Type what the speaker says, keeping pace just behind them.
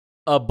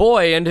A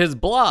Boy and His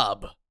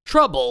Blob.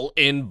 Trouble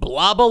in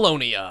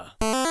Blobalonia.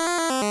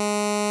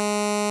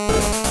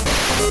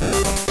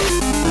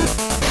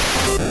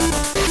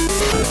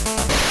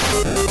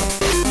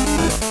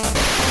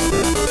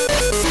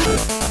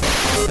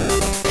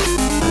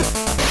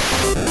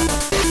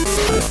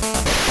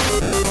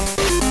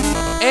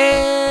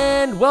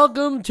 And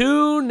welcome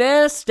to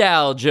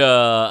Nostalgia,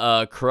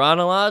 a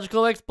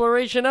chronological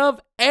exploration of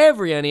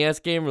every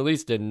NES game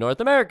released in North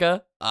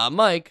America. I'm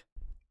Mike.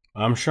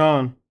 I'm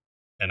Sean.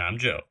 And I'm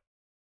Joe.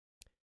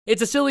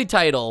 It's a silly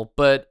title,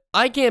 but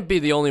I can't be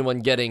the only one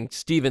getting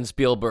Steven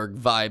Spielberg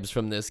vibes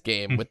from this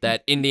game with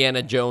that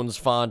Indiana Jones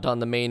font on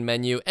the main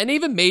menu, and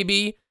even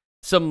maybe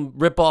some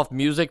rip-off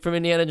music from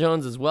Indiana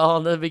Jones as well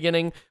in the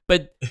beginning.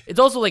 But it's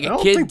also like a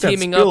kid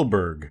teaming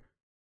Spielberg.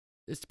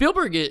 up.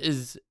 Spielberg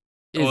is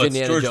it's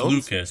Indiana George Jones.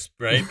 Lucas,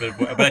 right?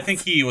 But I think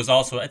he was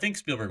also. I think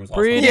Spielberg was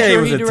also. Pretty Yeah, he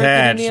sure was directed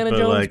attached, Indiana but,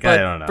 Jones, like, but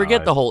I don't know.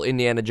 forget the whole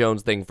Indiana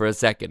Jones thing for a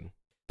second.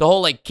 The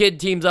whole like kid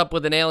teams up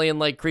with an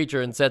alien-like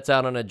creature and sets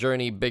out on a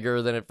journey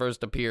bigger than it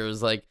first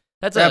appears. Like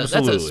that's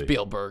a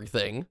Spielberg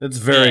thing. It's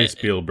very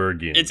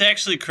Spielbergian. It's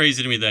actually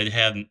crazy to me that I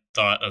hadn't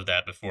thought of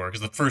that before,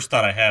 because the first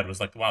thought I had was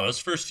like, wow, those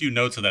first few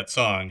notes of that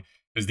song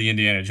is the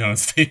Indiana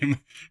Jones theme.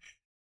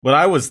 What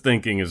I was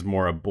thinking is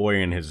more A Boy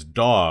and His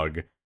Dog,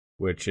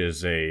 which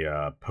is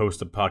a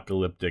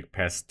post-apocalyptic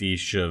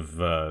pastiche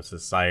of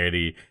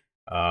society.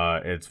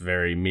 It's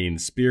very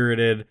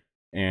mean-spirited,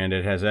 and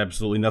it has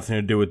absolutely nothing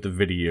to do with the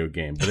video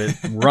game, but it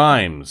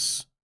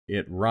rhymes.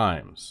 It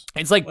rhymes.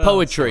 It's like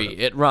poetry. Sort of.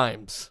 It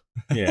rhymes.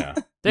 Yeah.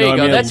 There you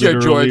go. That's your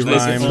George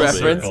Lucas rhymes.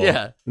 reference.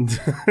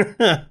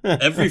 Yeah.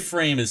 Every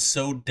frame is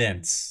so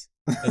dense.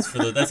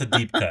 That's a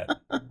deep cut.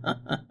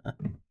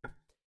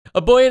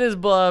 A Boy and His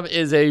Blob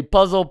is a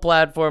puzzle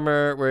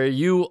platformer where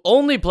you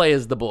only play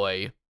as the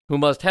boy who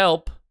must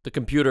help the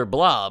computer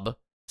Blob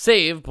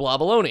save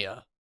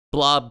Blobalonia.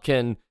 Blob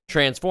can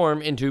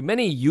transform into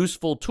many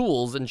useful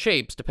tools and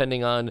shapes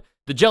depending on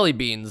the jelly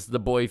beans the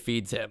boy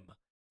feeds him.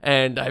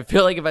 And I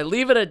feel like if I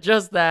leave it at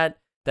just that,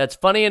 that's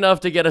funny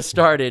enough to get us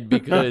started,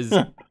 because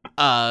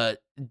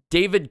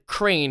David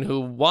Crane,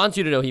 who wants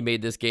you to know he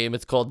made this game,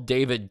 it's called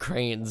David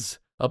Crane's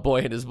A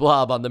Boy and His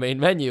Blob on the main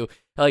menu.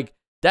 Like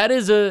that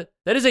is a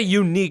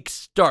unique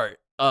start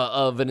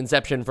of an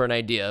inception for an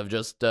idea of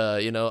just,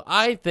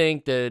 I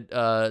think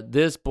that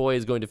this boy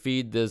is going to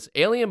feed this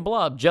alien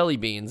blob jelly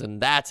beans, and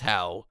that's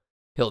how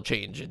he'll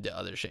change into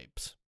other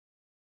shapes.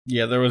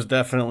 Yeah, there was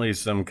definitely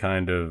some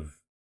kind of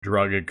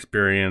drug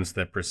experience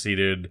that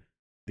preceded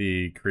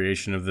the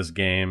creation of this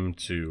game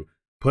to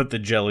put the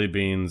jelly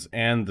beans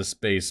and the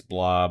space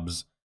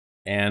blobs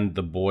and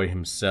the boy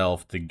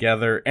himself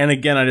together. And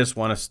again, I just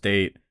want to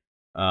state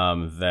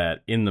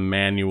that in the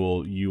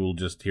manual, you will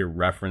just hear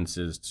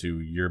references to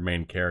your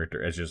main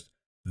character as just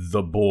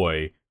the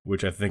boy,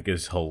 which I think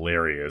is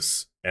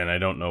hilarious, and I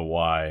don't know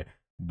why,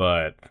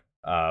 but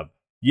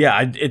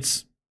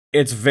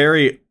it's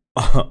very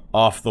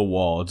off the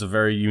wall. It's a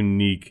very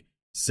unique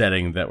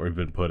setting that we've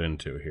been put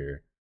into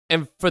here.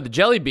 And for the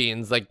jelly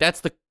beans, like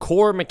that's the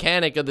core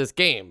mechanic of this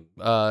game,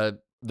 the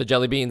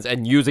jelly beans,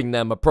 and using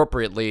them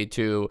appropriately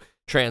to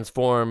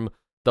transform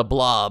the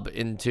blob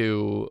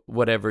into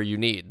whatever you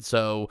need.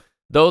 So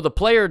though the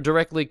player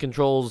directly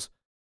controls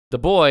the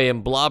boy,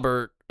 and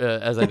Blobbert,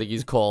 as I think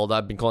he's called,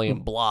 I've been calling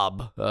him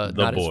Blob,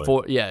 not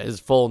boy.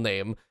 His full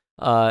name.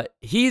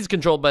 He's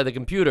controlled by the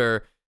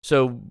computer.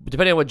 So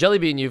depending on what jelly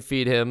bean you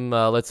feed him,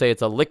 let's say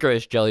it's a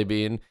licorice jelly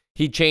bean,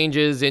 he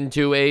changes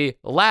into a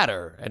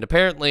ladder. And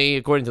apparently,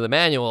 according to the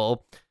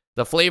manual,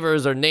 the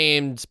flavors are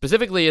named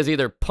specifically as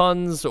either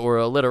puns or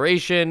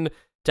alliteration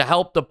to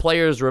help the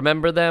players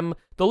remember them.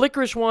 The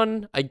licorice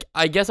one,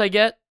 I guess I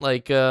get,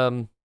 like,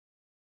 I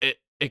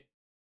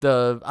don't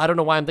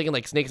know why I'm thinking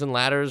like snakes and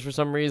ladders for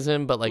some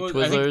reason, but like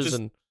Twizzlers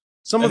and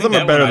some of them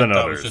are better than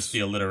others. It was just the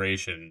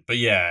alliteration, but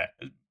yeah,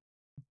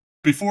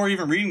 before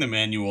even reading the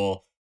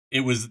manual, it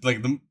was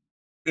like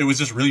it was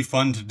just really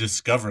fun to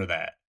discover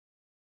that,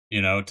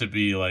 to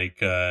be like,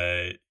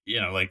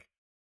 like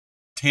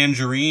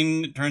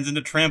tangerine turns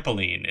into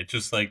trampoline.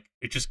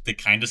 They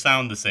kind of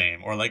sound the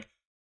same, or like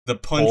the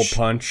punch.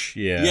 Hole punch,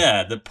 yeah.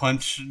 Yeah, the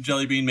punch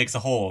jelly bean makes a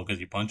hole because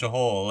you punch a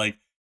hole. Like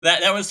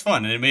that was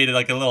fun, and it made it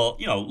like a little,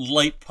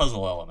 light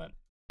puzzle element.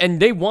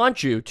 And they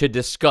want you to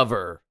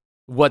discover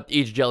what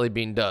each jelly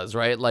bean does,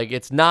 right? Like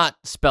it's not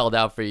spelled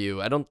out for you.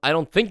 I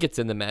don't think it's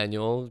in the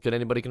manual. Could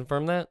anybody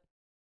confirm that?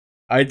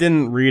 I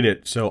didn't read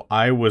it, so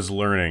I was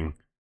learning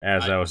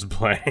as I was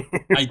playing.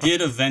 I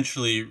did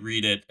eventually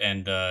read it,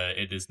 and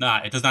it does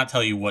not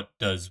tell you what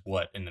does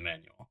what in the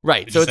manual.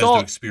 Right. It so just it's all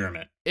to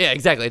experiment. Yeah,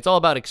 exactly. It's all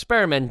about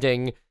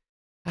experimenting.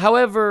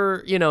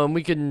 However, and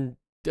we can.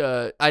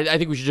 I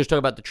think we should just talk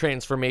about the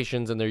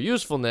transformations and their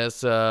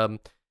usefulness.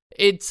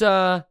 It's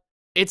not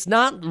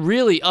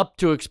really up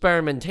to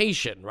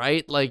experimentation,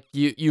 right? Like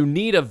you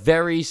need a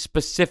very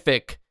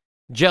specific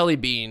jelly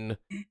bean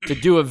to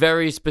do a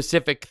very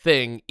specific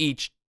thing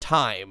each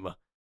time.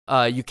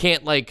 You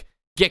can't like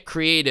get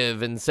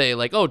creative and say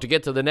like, oh, to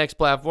get to the next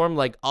platform,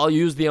 like I'll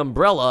use the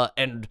umbrella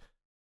and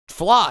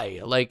fly.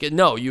 Like,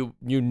 no, you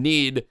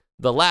need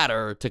the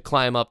ladder to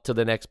climb up to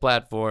the next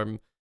platform.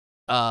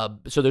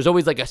 So there's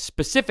always like a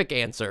specific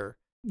answer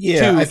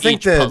to I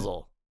think each that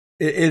puzzle.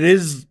 it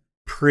is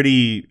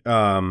pretty,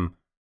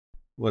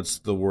 what's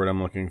the word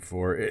I'm looking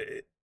for?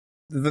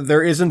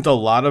 There isn't a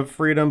lot of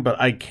freedom, but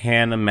I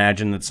can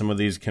imagine that some of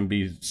these can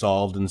be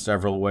solved in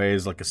several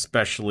ways, like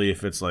especially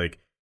if it's like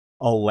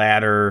a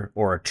ladder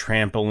or a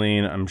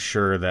trampoline. I'm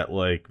sure that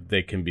like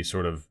they can be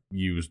sort of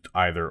used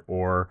either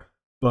or,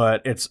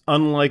 but it's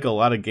unlike a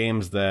lot of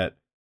games that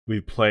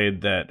we've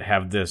played that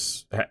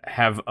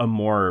have a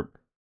more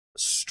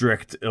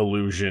strict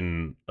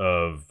illusion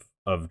of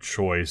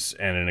choice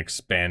and an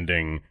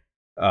expanding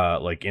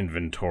like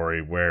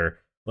inventory, where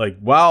like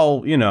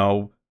while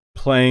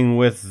playing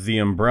with the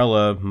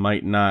umbrella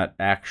might not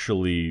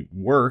actually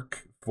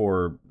work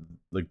for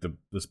like the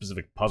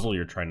specific puzzle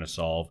you're trying to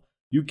solve,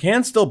 you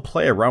can still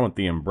play around with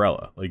the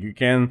umbrella. Like you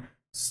can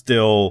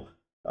still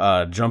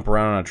jump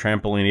around on a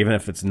trampoline, even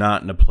if it's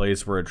not in a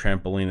place where a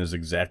trampoline is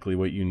exactly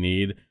what you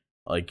need.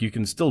 Like you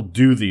can still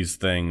do these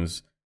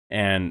things,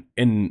 and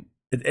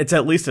it's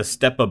at least a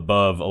step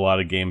above a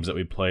lot of games that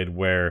we played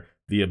where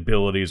the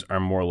abilities are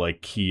more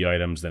like key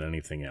items than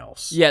anything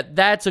else. Yeah,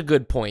 that's a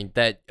good point.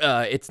 That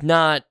it's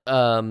not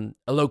a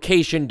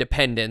location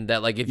dependent.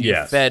 That like if you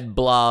fed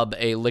Blob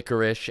a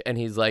licorice and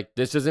he's like,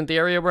 this isn't the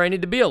area where I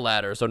need to be a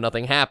ladder, so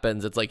nothing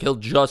happens. It's like he'll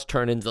just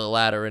turn into the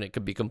ladder and it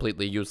could be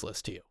completely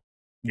useless to you.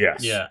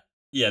 Yes.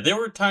 Yeah. There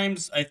were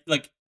times I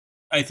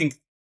think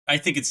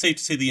it's safe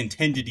to say the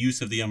intended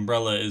use of the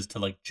umbrella is to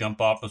like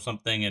jump off of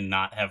something and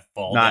not have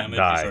fall damage,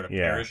 die. Sort of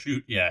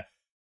parachute. Yeah.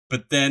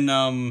 But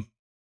then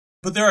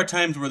but there are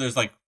times where there's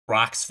like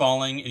rocks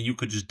falling and you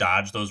could just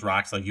dodge those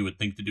rocks like you would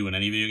think to do in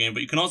any video game,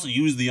 but you can also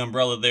use the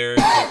umbrella there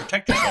to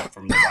protect yourself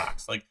from the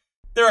rocks. Like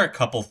there are a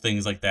couple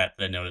things like that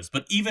I noticed.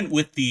 But even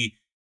with the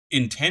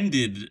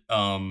intended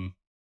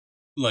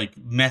like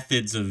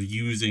methods of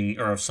using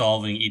or of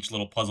solving each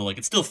little puzzle, like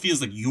it still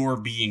feels like you're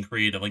being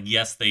creative. Like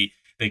yes, they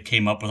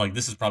came up with like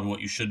this is probably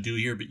what you should do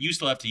here, but you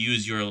still have to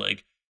use your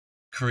like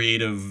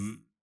creative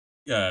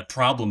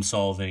problem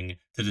solving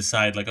to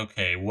decide like,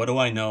 okay, what do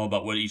I know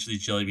about what each of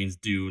these jelly beans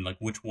do, and like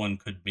which one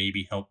could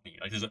maybe help me.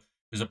 Like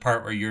there's a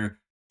part where you're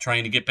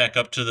trying to get back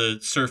up to the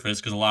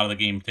surface because a lot of the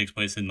game takes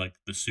place in like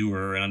the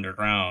sewer and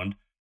underground,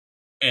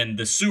 and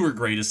the sewer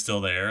grate is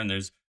still there, and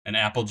there's an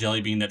apple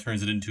jelly bean that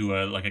turns it into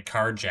a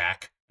car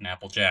jack, an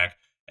apple jack,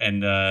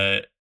 and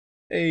that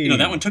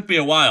one took me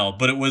a while,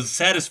 but it was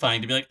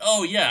satisfying to be like,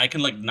 oh yeah, I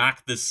can like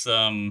knock this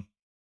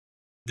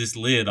this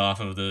lid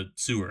off of the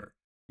sewer.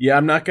 Yeah,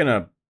 I'm not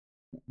gonna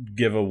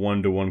give a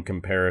 1-to-1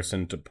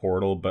 comparison to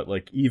Portal, but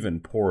like even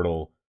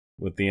Portal,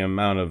 with the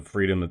amount of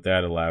freedom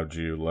that allowed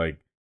you, like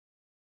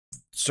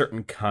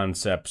certain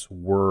concepts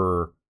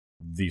were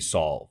the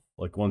solve.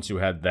 Like once you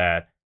had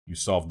that, you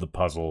solved the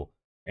puzzle,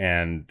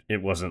 and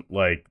it wasn't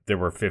like there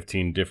were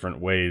 15 different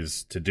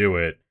ways to do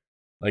it.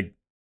 Like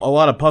a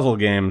lot of puzzle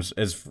games,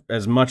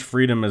 as much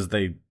freedom as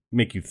they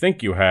make you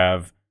think you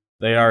have,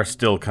 they are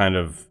still kind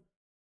of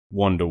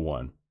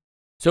 1-to-1.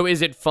 So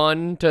is it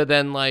fun to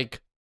then like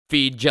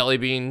feed jelly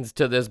beans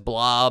to this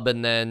blob,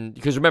 and then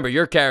because remember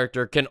your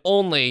character can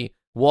only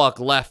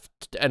walk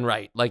left and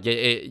right, like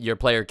your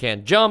player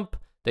can't jump,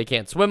 they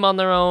can't swim on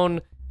their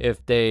own.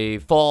 If they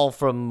fall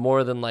from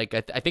more than like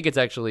I think it's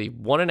actually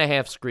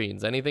 1.5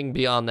 screens, anything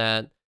beyond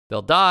that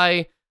they'll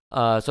die.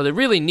 So they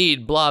really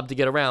need Blob to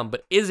get around.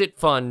 But is it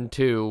fun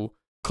to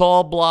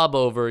call Blob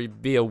over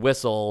via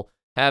whistle,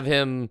 have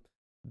him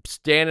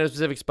stand in a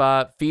specific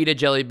spot, feed a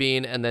jelly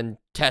bean, and then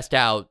test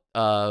out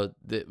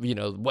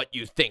what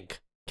you think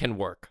can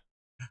work?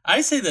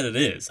 I say that it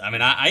is. I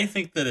mean, I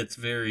think that it's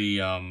very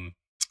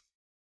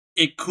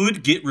it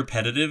could get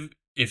repetitive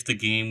if the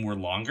game were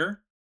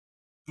longer,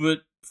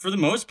 but for the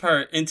most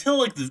part, until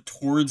like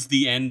towards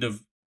the end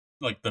of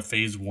like the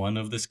phase 1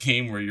 of this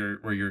game where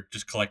you're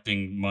just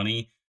collecting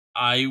money,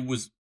 I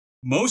was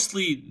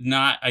mostly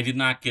I did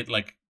not get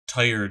like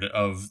tired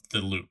of the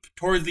loop.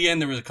 Towards the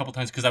end, there was a couple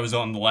times because I was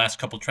on the last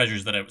couple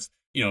treasures that I was,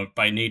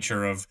 by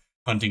nature of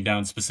hunting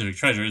down specific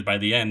treasures, by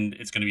the end,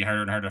 it's going to be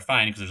harder and harder to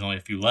find because there's only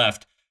a few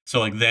left. So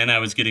like then I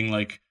was getting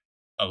like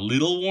a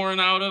little worn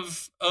out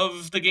of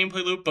the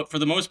gameplay loop, but for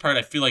the most part,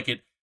 I feel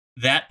like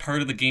that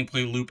part of the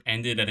gameplay loop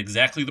ended at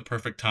exactly the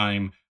perfect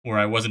time where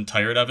I wasn't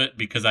tired of it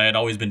because I had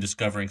always been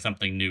discovering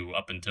something new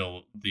up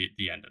until the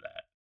end of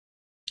that.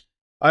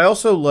 I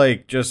also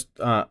like, just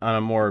on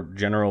a more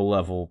general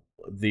level,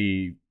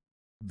 the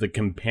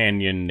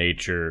companion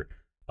nature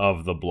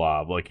of the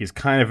Blob. Like he's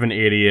kind of an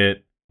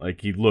idiot.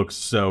 Like he looks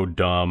so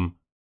dumb.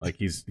 Like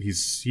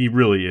he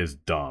really is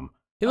dumb.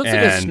 He looks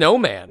like a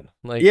snowman.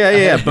 Like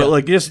yeah, but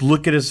like just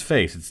look at his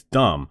face. It's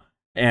dumb.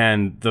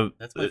 And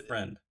that's my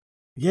friend.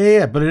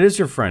 Yeah, but it is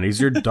your friend. He's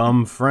your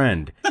dumb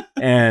friend.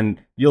 And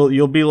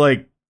you'll be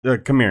like,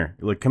 come here.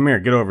 You're like, come here,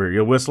 get over here.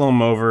 You'll whistle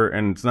him over,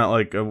 and it's not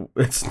like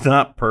it's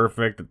not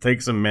perfect. It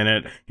takes a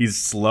minute. He's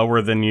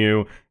slower than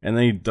you, and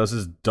then he does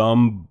his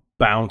dumb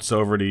bounce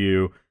over to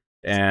you,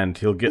 and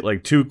he'll get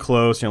like too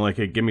close. You're like,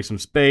 hey, give me some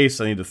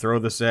space. I need to throw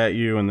this at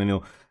you, and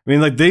then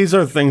mean, like, these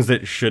are things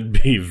that should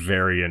be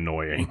very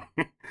annoying.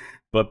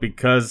 But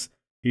because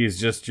he's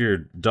just your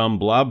dumb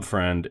blob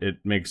friend, it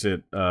makes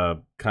it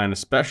kind of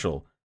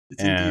special.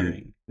 It's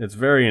endearing. It's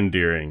very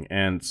endearing.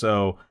 And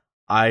so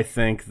I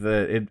think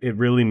that it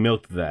really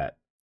milked that.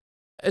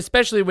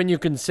 Especially when you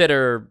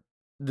consider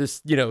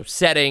this,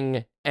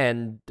 setting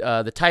and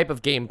the type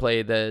of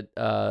gameplay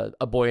that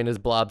A Boy and His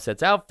Blob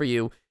sets out for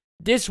you.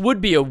 This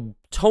would be a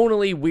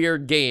tonally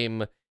weird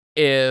game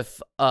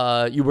if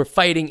you were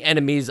fighting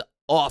enemies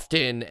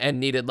often and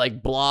needed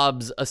like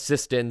Blob's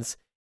assistance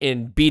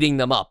in beating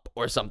them up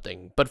or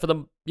something. But for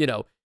the,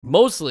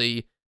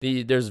 mostly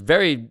there's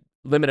very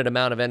limited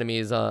amount of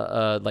enemies,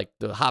 like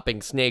the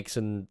hopping snakes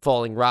and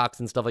falling rocks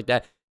and stuff like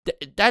that.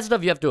 That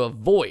stuff you have to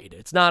avoid.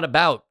 It's not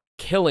about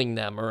killing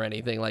them or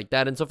anything like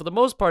that. And so for the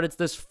most part, it's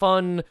this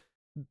fun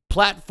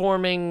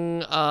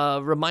platforming,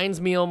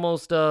 reminds me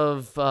almost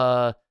of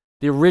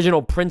the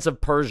original Prince of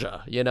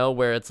Persia,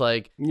 where it's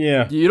like,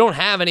 you don't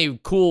have any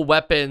cool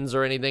weapons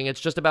or anything.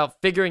 It's just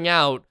about figuring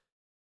out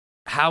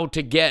how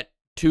to get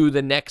to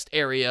the next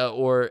area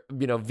or,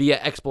 via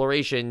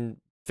exploration,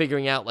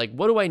 figuring out like,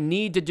 what do I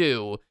need to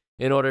do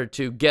in order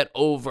to get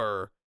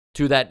over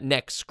to that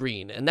next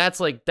screen? And that's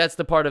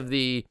the part of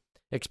the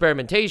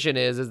experimentation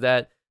is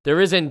that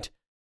there isn't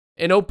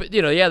an open,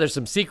 there's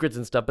some secrets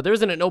and stuff, but there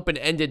isn't an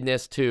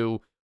open-endedness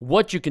to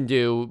what you can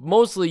do.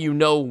 Mostly,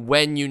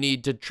 when you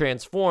need to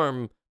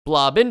transform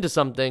Blob into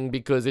something,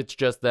 because it's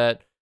just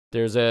that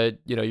there's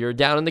you're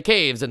down in the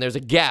caves and there's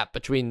a gap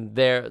between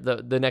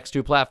the next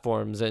two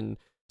platforms, and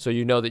so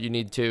that you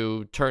need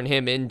to turn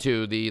him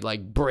into the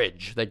like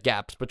bridge that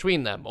gaps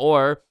between them,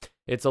 or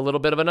it's a little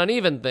bit of an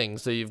uneven thing,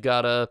 so you've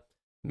got to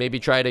maybe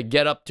try to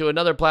get up to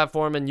another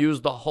platform and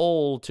use the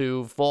hole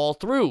to fall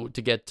through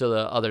to get to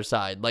the other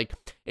side. Like,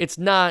 it's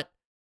not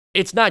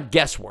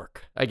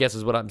guesswork, I guess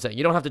is what I'm saying.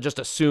 You don't have to just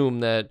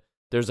assume that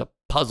there's a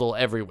puzzle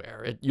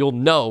everywhere. You'll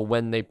know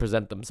when they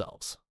present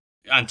themselves.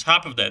 On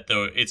top of that,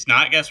 though, it's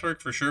not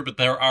guesswork for sure, but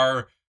there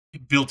are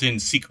built-in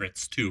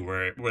secrets too,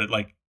 where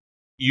like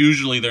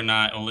usually they're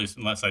not,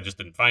 unless I just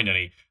didn't find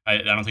any. I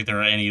don't think there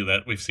are any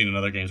that we've seen in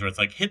other games where it's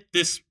like, hit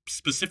this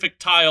specific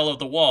tile of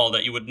the wall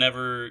that you would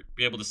never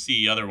be able to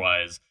see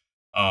otherwise.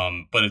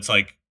 But it's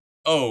like,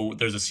 oh,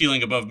 there's a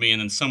ceiling above me,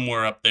 and then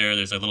somewhere up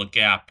there's a little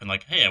gap, and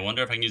like, hey, I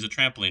wonder if I can use a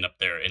trampoline up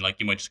there, and like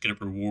you might just get a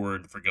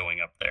reward for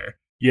going up there.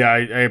 Yeah,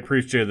 I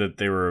appreciate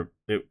that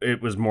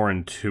it was more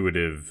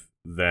intuitive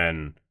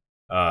than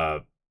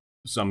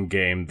some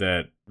game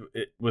that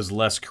it was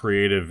less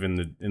creative in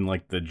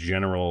the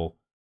general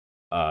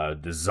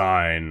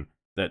design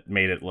that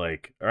made it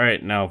like, all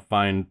right, now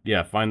find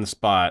the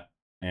spot,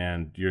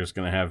 and you're just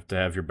gonna have to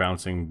have your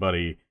bouncing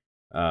buddy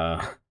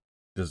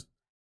just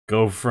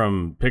go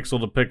from pixel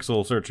to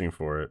pixel searching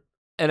for it.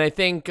 And I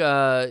think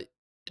the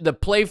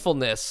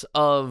playfulness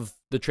of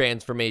the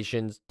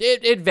transformations,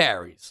 it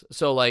varies.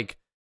 So like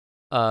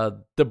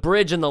the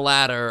bridge and the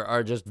ladder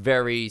are just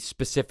very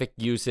specific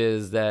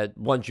uses that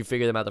once you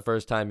figure them out the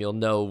first time, you'll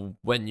know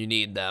when you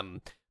need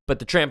them. But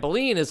the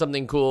trampoline is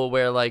something cool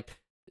where like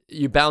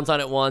you bounce on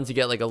it once, you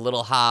get like a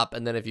little hop,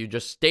 and then if you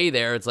just stay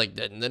there, it's like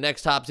the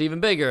next hop's even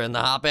bigger, and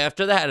the hop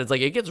after that, it's like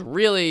it gets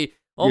really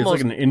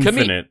almost it's like an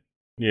infinite.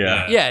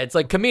 Yeah, it's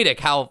like comedic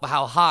how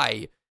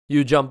high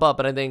you jump up,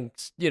 and I think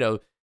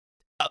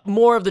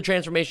more of the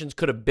transformations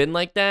could have been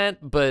like that,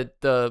 but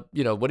what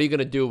are you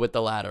gonna do with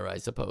the ladder, I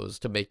suppose,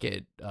 to make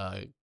it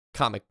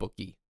comic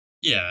booky?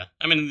 Yeah,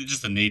 I mean,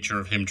 just the nature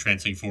of him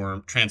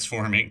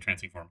transforming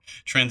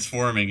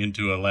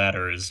into a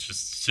ladder is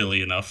just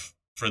silly enough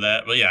for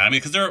that. But yeah, I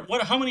mean, because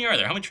how many are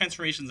there? How many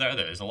transformations are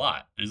there? There's a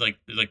lot. There's like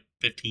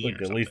 15 or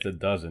something. At least a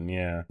dozen,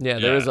 yeah. Yeah,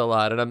 there is a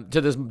lot. And to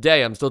this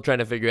day, I'm still trying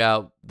to figure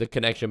out the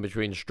connection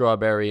between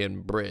Strawberry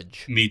and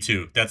Bridge. Me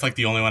too. That's like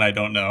the only one I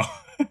don't know.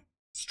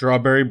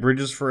 Strawberry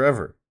Bridges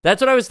Forever.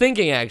 That's what I was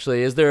thinking,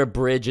 actually. Is there a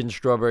bridge in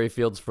Strawberry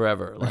Fields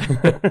Forever?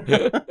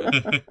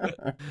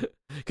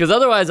 Because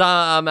otherwise,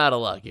 I'm out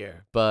of luck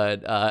here.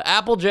 But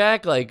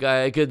Applejack, like,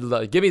 I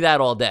could give me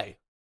that all day.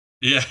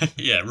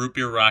 Yeah. Root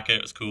Beer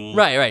Rocket was cool.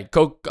 Right.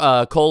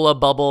 Cola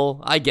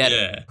Bubble. I get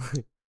it.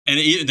 And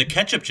even the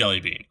ketchup jelly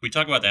bean. Can we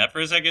talk about that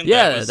for a second?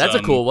 Yeah, that's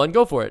a cool one.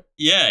 Go for it.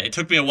 Yeah, it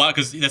took me a while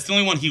because that's the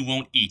only one he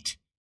won't eat.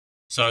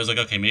 So I was like,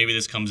 okay, maybe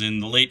this comes in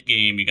the late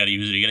game. You got to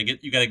use it.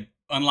 You got to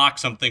unlock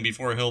something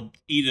before he'll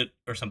eat it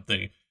or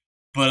something.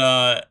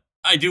 But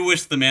I do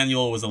wish the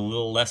manual was a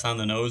little less on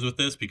the nose with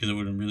this, because it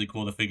would have been really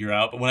cool to figure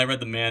out. But when I read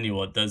the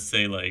manual, it does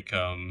say like,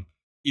 the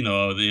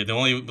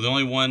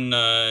only one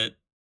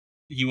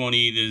he won't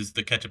eat is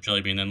the ketchup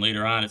jelly bean. And then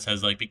later on, it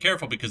says like, be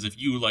careful, because if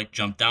you like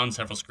jump down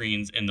several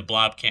screens and the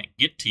blob can't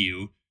get to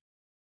you,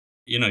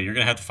 you're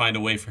gonna have to find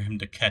a way for him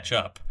to catch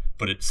up.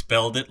 But it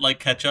spelled it like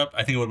ketchup.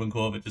 I think it would have been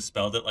cool if it just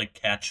spelled it like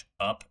catch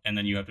up, and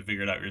then you have to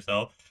figure it out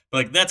yourself. But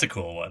like, that's a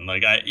cool one.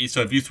 Like,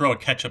 so if you throw a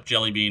ketchup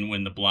jelly bean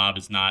when the blob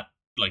is not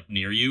like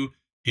near you,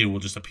 he will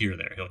just appear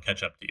there. He'll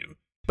catch up to you.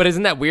 But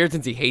isn't that weird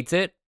since he hates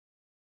it?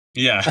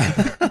 Yeah.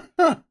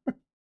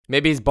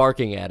 Maybe he's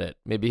barking at it.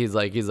 Maybe he's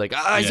like,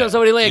 I saw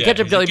somebody lay a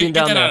ketchup jelly bean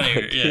down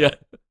there. Yeah.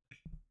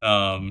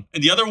 And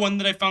the other one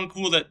that I found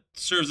cool that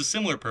serves a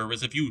similar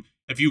purpose, if you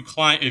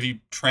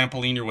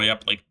trampoline your way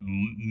up like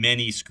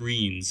many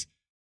screens,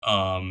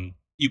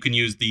 you can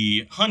use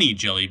the honey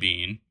jelly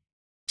bean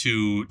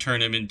to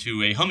turn him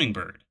into a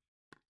hummingbird.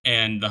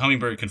 And the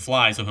hummingbird can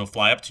fly, so he'll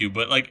fly up to you.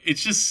 But like,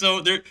 it's just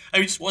so there.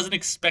 I just wasn't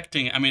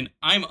expecting. I mean,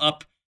 I'm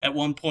up at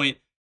one point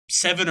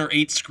 7 or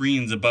 8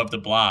 screens above the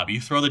blob.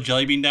 You throw the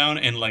jelly bean down,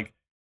 and like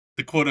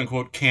the quote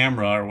unquote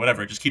camera or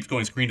whatever, it just keeps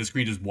going screen to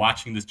screen, just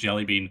watching this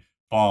jelly bean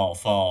fall,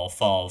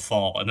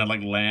 and then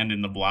like land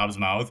in the blob's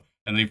mouth,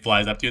 and then he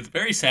flies up to you. It's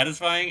very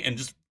satisfying and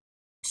just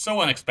so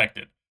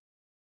unexpected.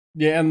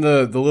 Yeah, and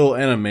the little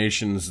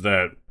animations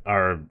that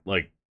are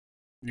like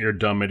your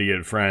dumb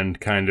idiot friend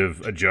kind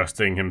of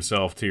adjusting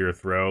himself to your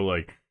throw.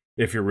 Like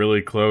if you're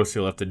really close,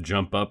 you'll have to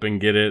jump up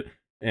and get it.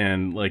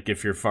 And like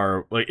if you're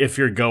far, like if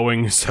you're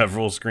going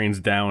several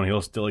screens down,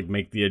 he'll still like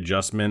make the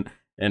adjustment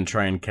and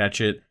try and catch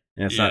it.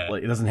 And it's not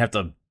like it doesn't have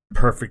to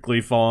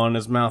perfectly fall in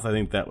his mouth. I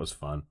think that was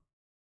fun.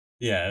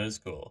 Yeah, it was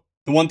cool.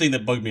 The one thing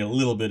that bugged me a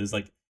little bit is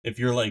like if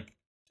you're like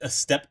a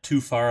step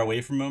too far away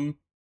from him,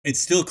 it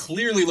still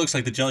clearly looks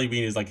like the jelly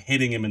bean is like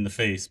hitting him in the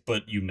face,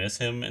 but you miss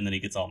him and then he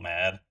gets all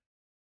mad.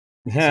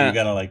 So you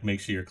gotta like make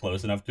sure you're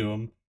close enough to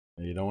him.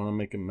 You don't want to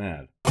make him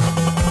mad.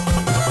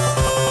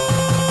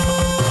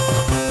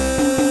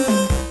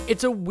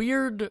 It's a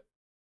weird,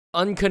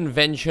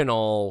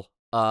 unconventional,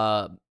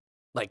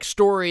 like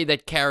story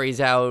that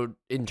carries out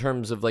in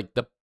terms of like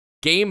the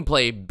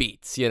gameplay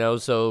beats, you know?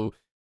 So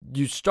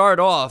you start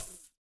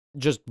off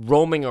just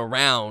roaming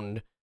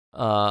around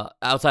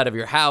outside of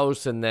your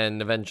house, and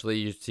then eventually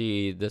you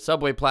see the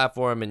subway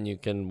platform and you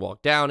can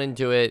walk down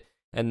into it,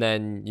 and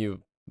then you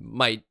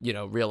might, you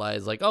know,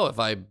 realize like, oh, if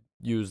I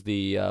use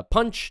the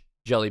punch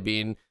jelly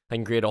bean, I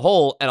can create a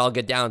hole and I'll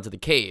get down to the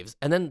caves.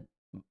 And then,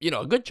 you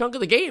know, a good chunk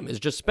of the game is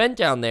just spent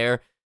down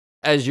there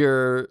as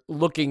you're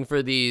looking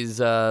for these,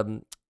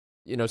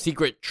 you know,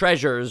 secret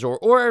treasures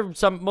or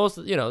most,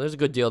 you know, there's a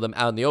good deal of them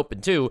out in the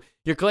open too.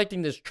 You're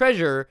collecting this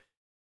treasure,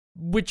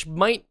 which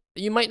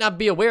you might not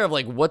be aware of,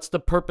 like, what's the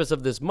purpose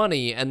of this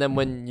money. And then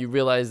when you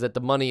realize that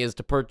the money is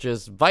to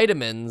purchase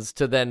vitamins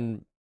to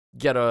then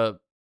get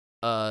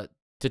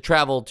to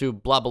travel to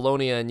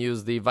Blobolonia and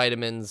use the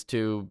vitamins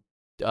to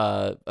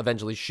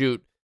eventually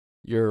shoot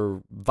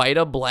your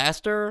Vita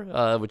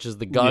Blaster, which is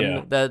the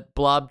gun that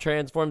Blob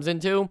transforms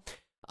into.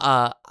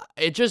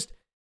 It just,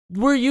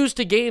 we're used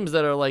to games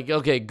that are like,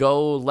 okay,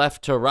 go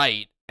left to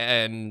right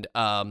and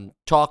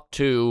talk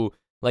to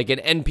like an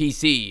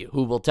NPC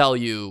who will tell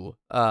you,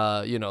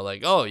 you know,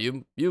 like, oh,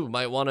 you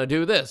might want to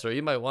do this, or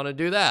you might want to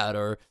do that,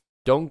 or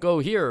don't go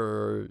here,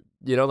 or,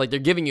 you know, like they're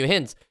giving you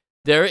hints.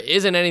 There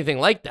isn't anything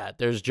like that.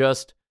 There's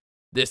just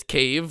this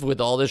cave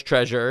with all this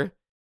treasure,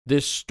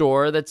 this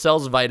store that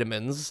sells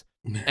vitamins,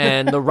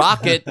 and the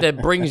rocket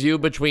that brings you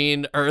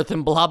between Earth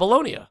and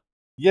Blobolonia.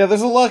 Yeah,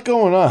 there's a lot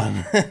going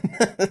on.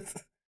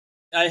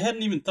 I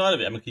hadn't even thought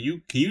of it. I mean, can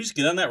you just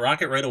get on that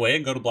rocket right away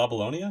and go to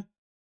Blobolonia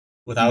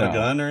without a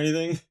gun or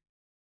anything?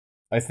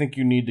 I think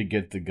you need to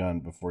get the gun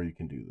before you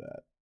can do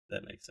that.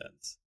 That makes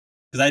sense.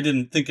 Because I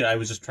didn't think, I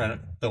was just trying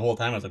to, the whole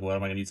time I was like, what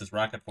am I going to use this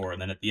rocket for? And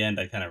then at the end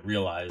I kind of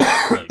realized,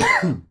 like,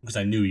 because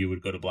I knew you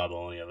would go to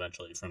Blobolonia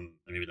eventually from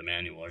maybe the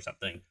manual or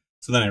something.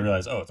 So then I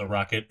realized, oh, it's a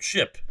rocket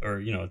ship, or,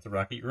 you know, it's a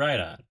rocket you ride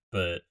on.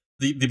 But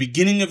the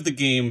beginning of the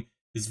game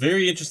is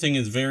very interesting,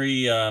 is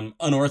very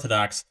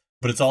unorthodox,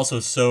 but it's also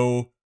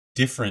so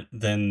different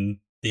than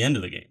the end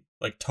of the game.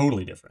 Like,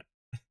 totally different.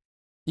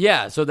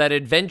 Yeah, so that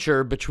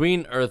adventure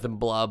between Earth and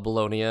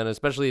Blobolonia, and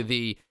especially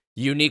the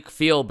unique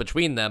feel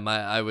between them,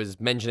 I was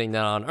mentioning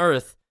that on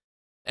Earth,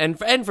 and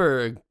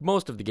for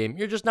most of the game,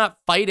 you're just not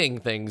fighting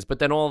things, but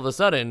then all of a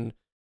sudden,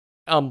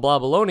 on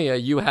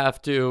Blobolonia, you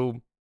have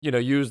to, you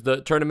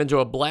know, turn them into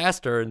a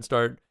blaster and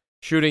start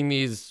shooting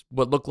these,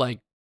 what look like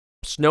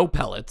snow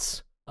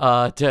pellets,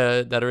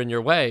 that are in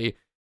your way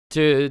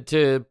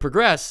to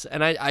progress,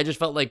 and I just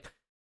felt like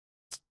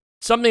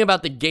something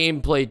about the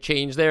gameplay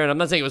changed there, and I'm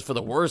not saying it was for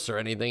the worse or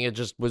anything, it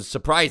just was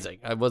surprising.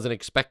 I wasn't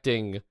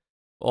expecting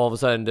all of a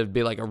sudden to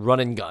be like a run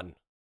and gun.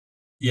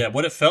 Yeah,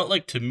 what it felt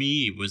like to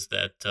me was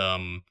that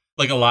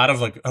like a lot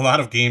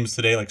of games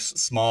today, like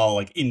small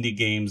like indie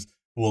games,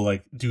 will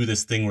like do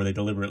this thing where they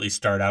deliberately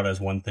start out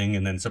as one thing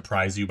and then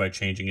surprise you by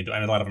changing it. I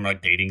mean, a lot of them are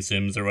like dating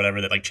sims or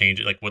whatever that like change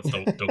it, like what's the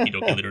Doki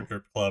Doki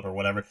Literature Club or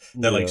whatever,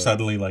 that like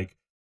suddenly like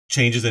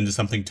changes into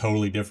something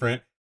totally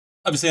different.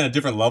 Obviously on a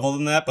different level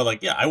than that, but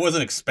like, yeah, I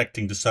wasn't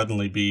expecting to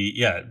suddenly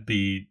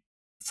be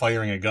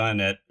firing a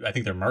gun at, I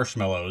think they're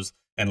marshmallows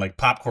and like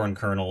popcorn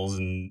kernels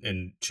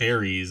and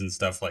cherries and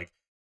stuff. Like,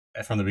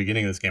 from the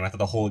beginning of this game, I thought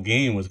the whole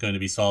game was going to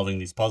be solving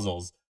these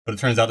puzzles, but it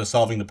turns out that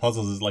solving the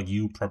puzzles is like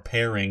you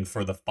preparing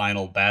for the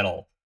final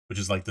battle, which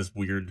is like this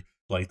weird,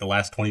 like the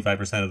last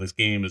 25% of this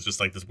game is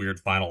just like this weird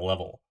final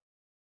level.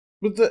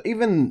 But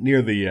even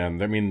near the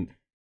end, I mean,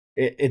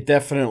 it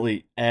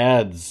definitely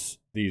adds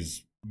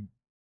these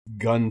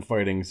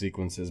gunfighting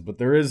sequences, but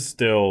there is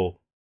still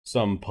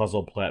some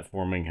puzzle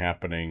platforming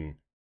happening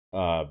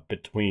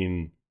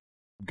between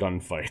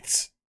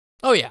gunfights.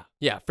 Oh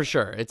yeah, for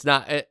sure. It's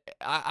not.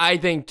 I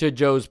think to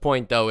Joe's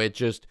point though, it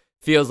just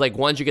feels like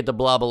once you get to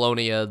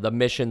Blobolonia, the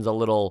mission's a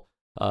little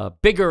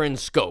bigger in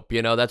scope.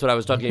 You know, that's what I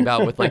was talking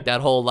about with like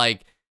that whole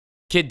like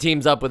kid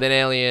teams up with an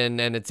alien,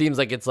 and it seems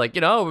like it's like,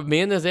 you know, me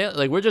and this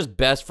like we're just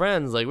best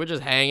friends, like we're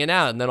just hanging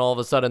out, and then all of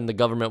a sudden the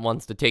government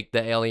wants to take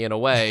the alien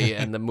away,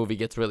 and the movie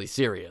gets really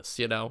serious.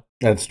 You know,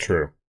 That's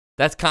true.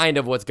 that's kind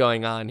of what's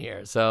going on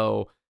here.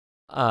 So,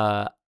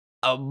 my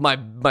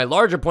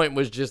larger point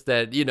was just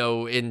that, you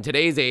know, in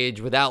today's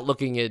age, without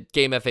looking at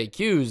game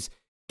FAQs,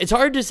 it's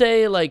hard to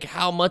say like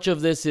how much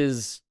of this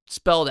is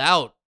spelled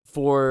out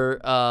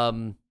for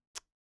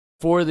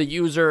the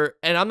user.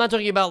 And I'm not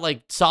talking about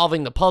like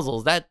solving the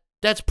puzzles.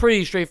 That's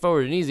pretty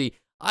straightforward and easy.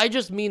 I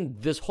just mean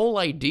this whole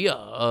idea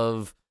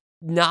of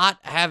not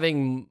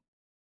having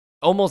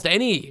almost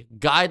any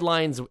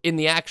guidelines in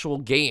the actual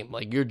game.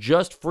 Like, you're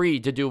just free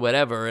to do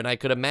whatever. And I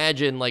could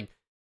imagine like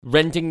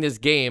renting this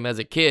game as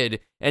a kid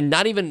and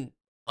not even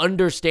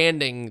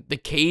understanding the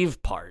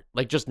cave part,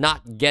 like just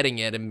not getting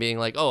it and being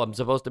like, oh, I'm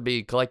supposed to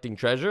be collecting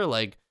treasure.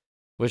 Like,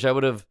 wish I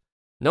would have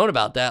known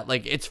about that.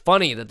 Like, it's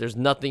funny that there's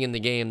nothing in the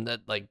game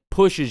that like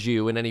pushes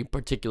you in any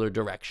particular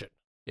direction.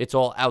 It's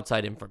all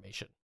outside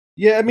information.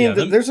 Yeah, I mean,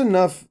 Yeah, there's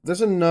enough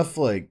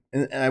like,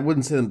 and I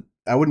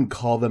wouldn't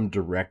call them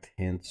direct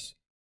hints,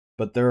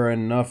 but there are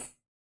enough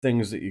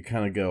things that you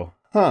kind of go,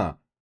 huh,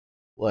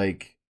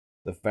 like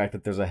the fact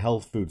that there's a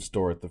health food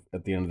store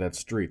at the end of that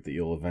street that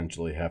you'll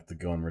eventually have to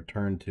go and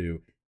return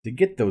to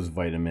get those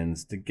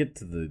vitamins, to get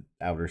to the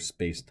outer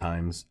space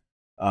times.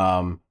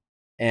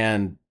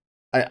 And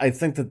I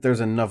think that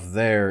there's enough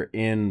there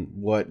in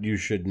what you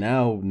should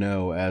now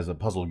know as a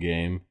puzzle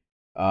game,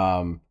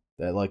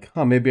 that like,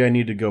 maybe I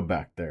need to go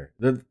back there.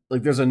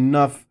 There's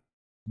enough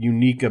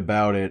unique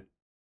about it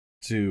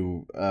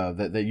to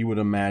that you would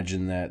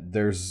imagine that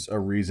there's a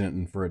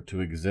reason for it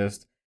to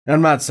exist. And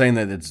I'm not saying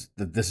that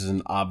this is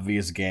an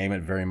obvious game.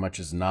 It very much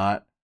is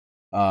not.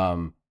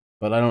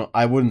 But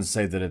I wouldn't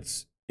say that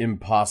it's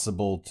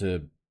impossible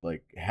to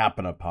like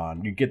happen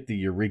upon. You get the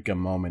eureka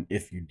moment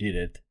if you did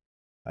it,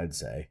 I'd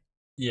say.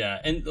 Yeah,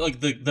 and like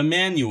the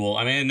manual,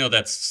 I mean, I know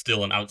that's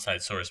still an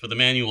outside source, but the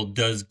manual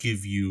does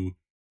give you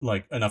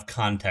like enough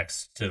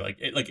context to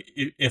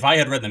if I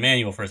had read the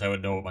manual first, I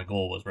would know what my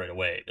goal was right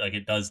away. Like,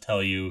 it does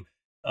tell you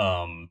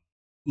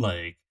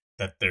like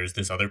that there's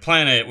this other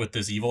planet with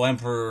this evil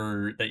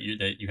emperor that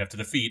you have to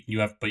defeat.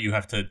 But you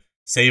have to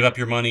save up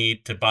your money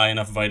to buy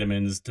enough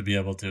vitamins to be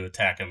able to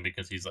attack him,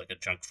 because he's like a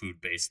junk food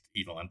based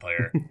evil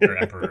empire or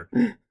emperor.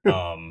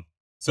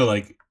 So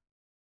like,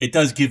 it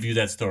does give you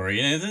that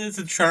story, and it's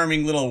a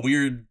charming little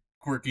weird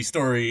quirky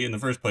story in the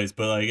first place,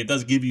 but like, it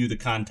does give you the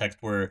context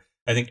where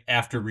I think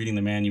after reading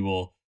the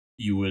manual,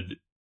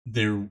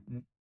 there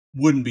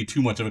wouldn't be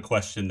too much of a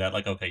question that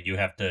like, okay, you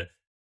have to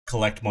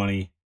collect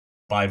money,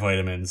 buy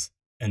vitamins,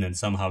 and then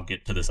somehow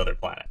get to this other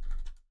planet.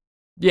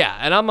 Yeah,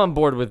 and I'm on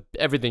board with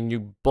everything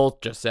you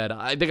both just said.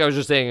 I think I was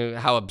just saying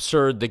how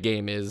absurd the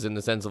game is, in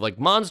the sense of like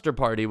Monster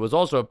Party was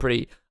also a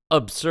pretty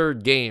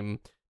absurd game,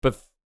 but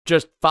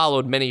just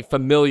followed many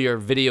familiar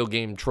video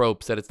game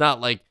tropes that it's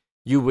not like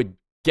you would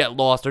get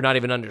lost or not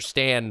even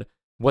understand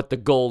what the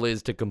goal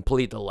is to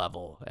complete the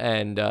level.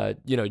 And,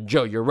 you know,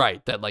 Joe, you're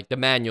right that like the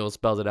manual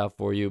spells it out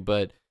for you,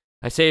 but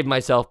I saved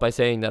myself by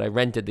saying that I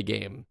rented the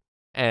game,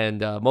 and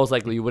most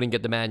likely you wouldn't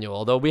get the manual.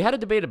 Although we had a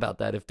debate about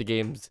that, if the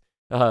games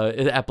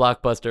at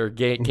Blockbuster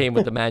came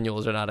with the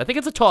manuals or not. I think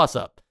it's a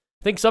toss-up.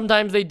 I think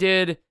sometimes they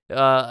did,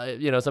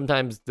 you know,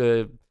 sometimes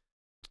the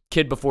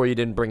kid before you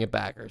didn't bring it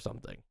back or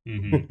something.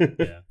 Mm-hmm.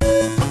 Yeah.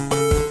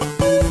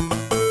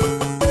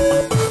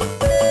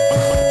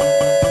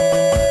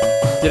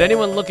 Did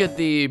anyone look at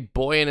the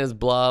Boy and His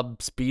Blob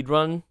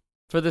speedrun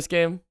for this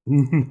game?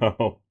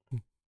 No.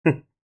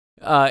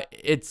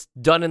 It's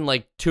done in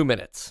like 2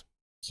 minutes.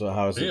 So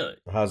how's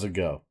it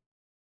go?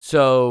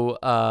 So,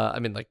 I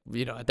mean, like,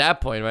 you know, at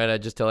that point, right,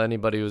 I'd just tell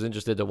anybody who's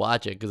interested to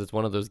watch it, because it's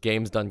one of those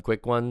games done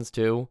quick ones,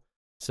 too.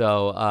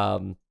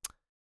 So,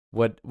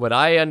 what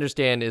I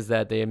understand is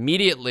that they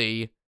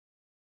immediately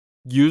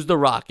use the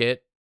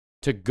rocket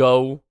to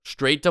go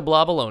straight to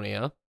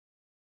Blobolonia,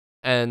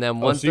 and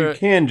then once so you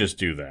can just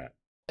do that.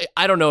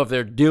 I don't know if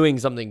they're doing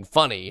something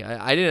funny.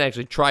 I didn't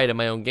actually try it in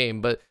my own game,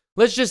 but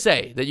let's just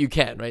say that you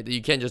can, right? That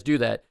you can just do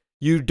that.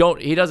 He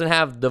doesn't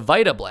have the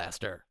Vita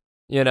Blaster,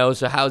 you know,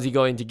 so how's he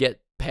going to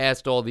get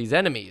past all these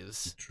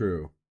enemies?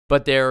 True.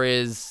 But there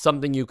is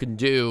something you can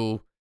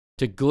do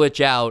to glitch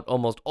out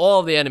almost all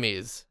of the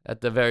enemies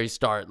at the very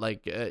start.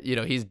 Like, you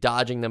know, he's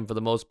dodging them for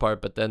the most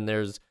part, but then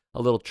there's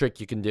a little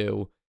trick you can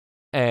do.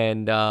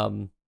 And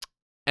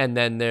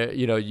then there,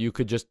 you know, you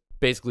could just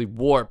basically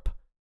warp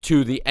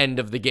to the end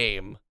of the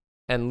game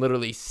and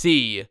literally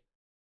see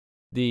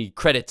the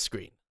credit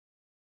screen.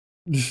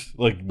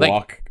 like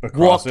walk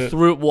across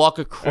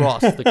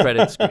the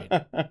credit screen.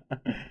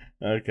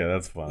 Okay,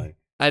 that's funny.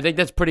 I think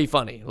that's pretty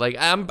funny. Like,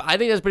 I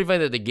think that's pretty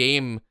funny that the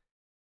game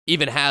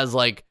even has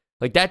like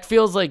that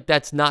feels like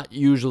that's not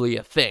usually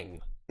a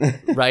thing,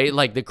 right?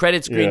 Like the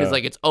credit screen is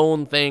like its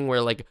own thing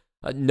where like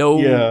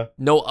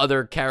no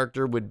other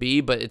character would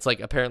be, but it's like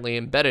apparently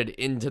embedded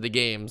into the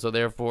game. So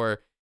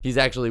therefore, he's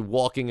actually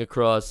walking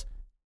across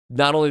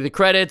not only the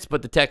credits,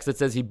 but the text that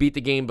says he beat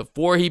the game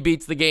before he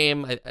beats the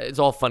game. It's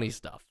all funny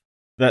stuff.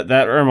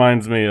 That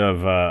reminds me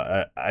of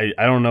I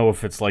don't know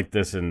if it's like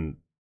this in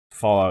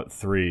Fallout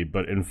 3,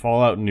 but in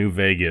Fallout New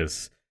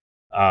Vegas,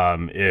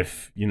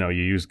 if you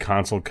use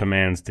console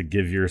commands to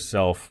give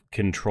yourself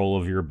control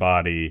of your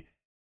body,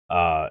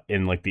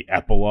 in like the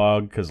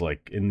epilogue, because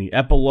like in the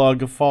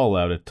epilogue of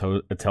Fallout,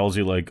 it tells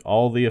you like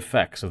all the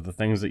effects of the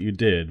things that you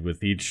did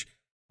with each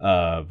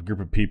group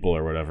of people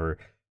or whatever,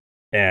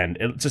 and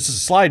it's just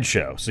a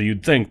slideshow. So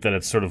you'd think that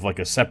it's sort of like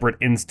a separate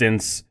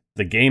instance.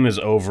 The game is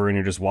over and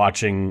you're just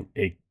watching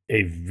a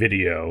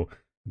video.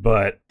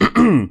 But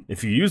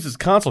if you use this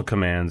console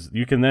commands,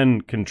 you can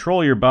then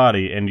control your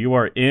body, and you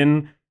are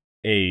in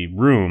a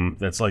room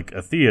that's like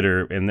a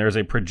theater, and there's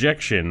a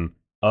projection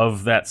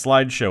of that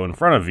slideshow in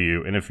front of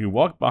you. And if you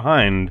walk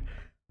behind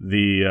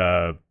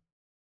the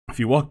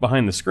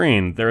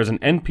screen, there is an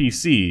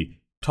NPC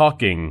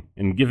talking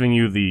and giving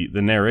you the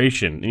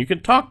narration, and you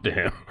can talk to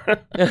him.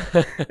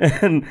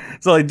 And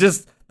so like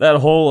just that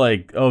whole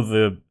like, oh,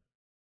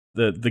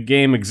 the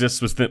game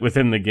exists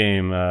within the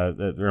game,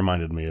 that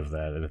reminded me of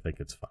that, and I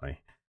think it's funny.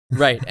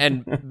 Right,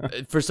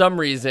 and for some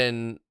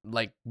reason,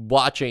 like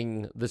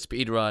watching the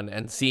speedrun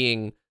and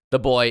seeing the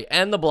boy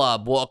and the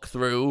blob walk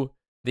through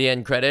the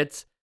end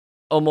credits,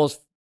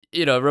 almost,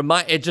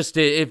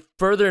 it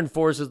further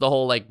enforces the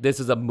whole, like,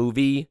 this is a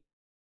movie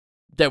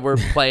that we're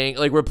playing.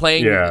 Like, we're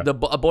playing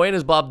A Boy and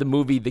His Blob, the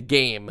movie, the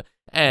game,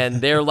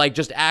 and they're like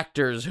just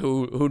actors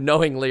who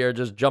knowingly are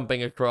just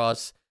jumping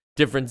across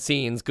different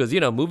scenes, because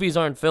movies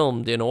aren't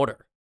filmed in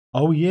order.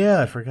 Oh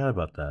yeah, I forgot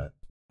about that.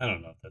 I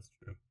don't know if that's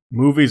true.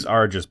 Movies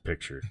are just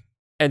pictures,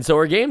 and so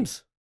are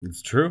games.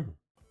 It's true.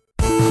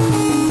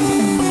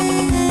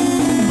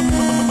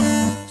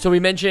 So we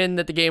mentioned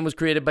that the game was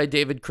created by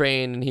David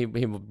Crane, and he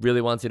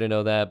really wants you to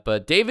know that.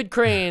 But David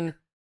Crane,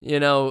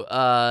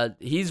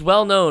 he's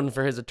well known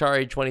for his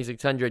Atari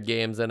 2600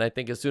 games, and I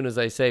think as soon as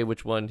I say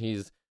which one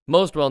he's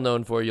most well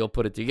known for, you'll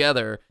put it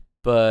together.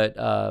 But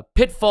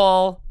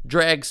Pitfall,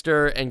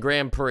 Dragster, and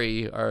Grand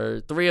Prix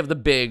are three of the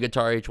big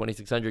Atari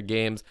 2600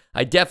 games.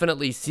 I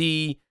definitely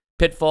see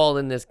Pitfall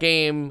in this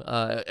game,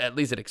 at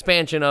least an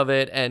expansion of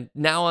it. And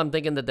now I'm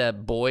thinking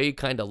that boy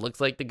kind of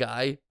looks like the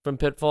guy from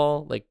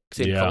Pitfall, like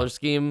same color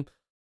scheme.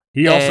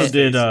 He also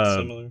did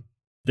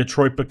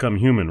Detroit Become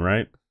Human,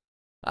 right?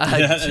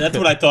 Yeah, that's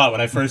what I thought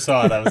when I first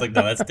saw it. I was like,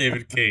 no, that's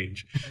David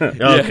Cage.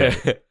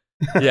 Okay.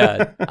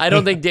 Yeah, I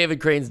don't think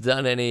David Crane's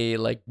done any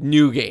like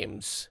new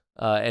games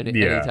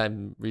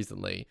anytime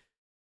recently.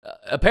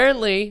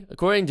 Apparently,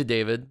 according to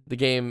David, the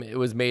game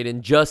was made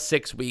in just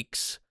 6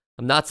 weeks.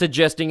 I'm not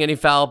suggesting any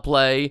foul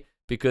play,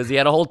 because he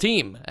had a whole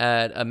team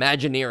at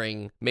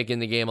Imagineering making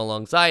the game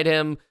alongside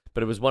him,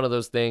 but it was one of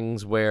those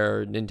things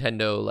where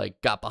Nintendo like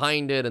got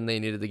behind it and they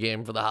needed the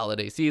game for the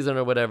holiday season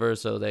or whatever,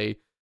 so they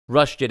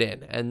rushed it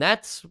in. And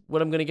that's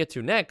what I'm going to get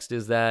to next,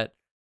 is that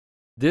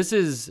this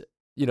is,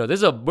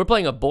 we're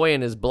playing A Boy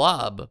and His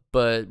Blob,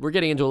 but we're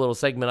getting into a little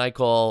segment I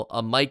call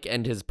A Mike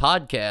and His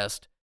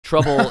Podcast,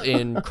 Trouble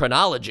in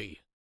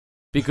Chronology.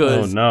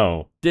 Because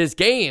this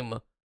game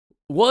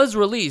was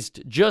released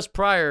just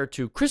prior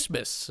to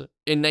Christmas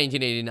in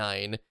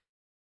 1989.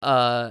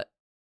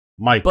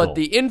 Michael. But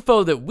the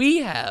info that we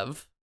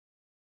have,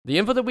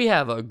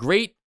 a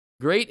great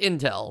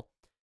intel,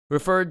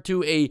 referred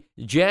to a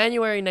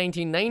January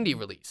 1990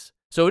 release.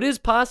 So it is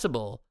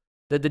possible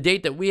that the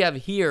date that we have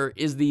here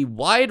is the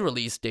wide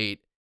release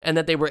date, and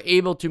that they were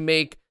able to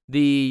make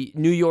the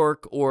New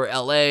York or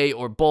LA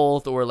or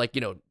both, or like,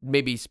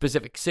 maybe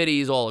specific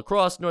cities all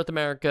across North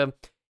America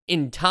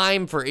in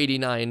time for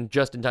 89,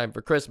 just in time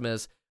for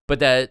Christmas, but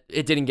that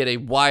it didn't get a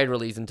wide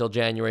release until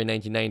January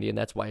 1990, and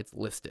that's why it's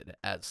listed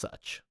as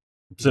such.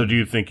 So do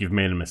you think you've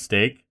made a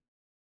mistake?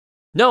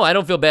 No, I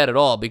don't feel bad at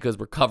all, because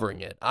we're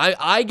covering it.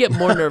 I get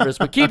more nervous.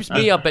 What keeps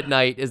me up at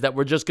night is that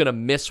we're just going to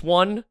miss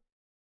one,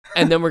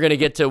 and then we're going to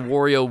get to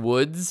Wario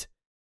Woods,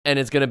 and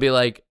it's going to be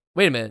like,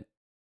 wait a minute,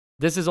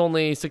 this is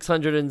only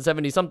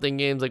 670-something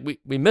games. Like,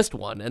 we missed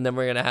one, and then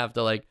we're going to have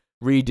to, like,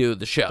 redo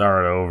the show.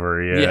 Start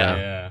over,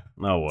 yeah.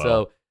 Oh, well.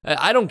 So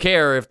I don't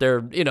care if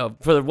they're,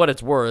 for what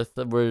it's worth,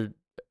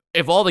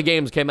 if all the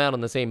games came out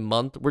in the same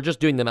month, we're just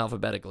doing them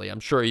alphabetically.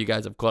 I'm sure you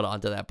guys have caught on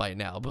to that by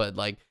now, but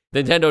like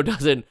Nintendo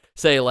doesn't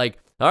say like,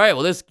 all right,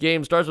 well, this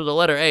game starts with the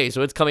letter A,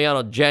 so it's coming out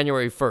on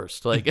January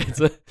 1st. Like,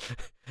 it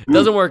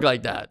doesn't work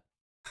like that.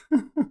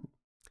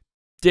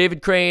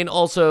 David Crane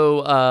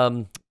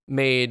also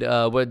made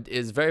what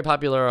is very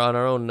popular on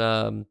our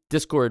own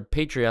Discord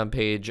Patreon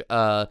page.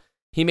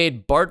 He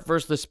made Bart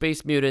vs. the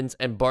Space Mutants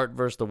and Bart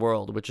vs. the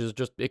World, which is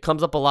just, it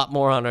comes up a lot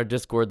more on our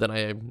Discord than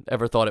I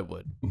ever thought it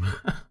would.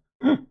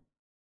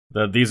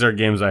 These are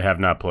games I have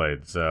not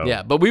played, so...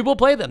 Yeah, but we will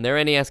play them.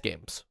 They're NES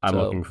games. I'm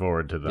looking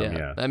forward to them,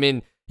 yeah. I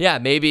mean, yeah,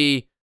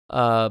 maybe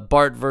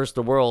Bart vs.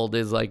 the World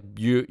is like,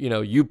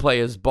 you play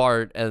as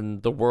Bart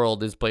and the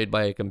world is played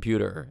by a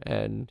computer,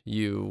 and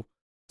you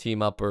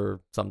team up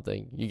or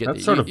something. You get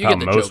That's sort of you how get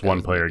the most joke I was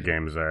one-player making.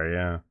 games are,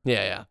 yeah.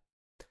 Yeah.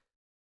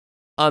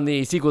 On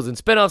the sequels and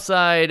spin-off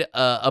side,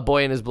 A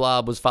Boy and His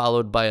Blob was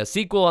followed by a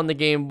sequel on the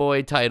Game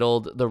Boy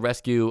titled The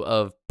Rescue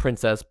of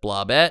Princess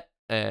Blobette,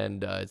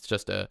 and it's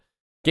just a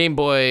Game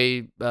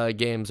Boy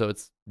game, so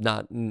it's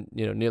not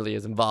nearly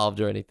as involved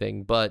or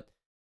anything, but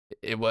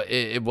it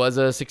was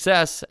a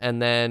success.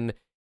 And then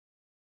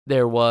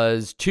there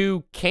was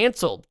 2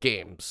 canceled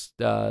games,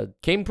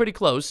 came pretty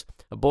close.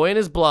 A Boy and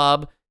His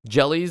Blob,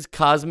 Jelly's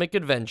Cosmic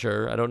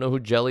Adventure. I don't know who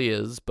Jelly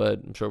is, but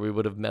I'm sure we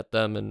would have met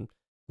them and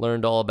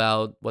learned all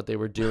about what they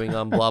were doing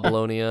on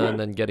Blobalonia and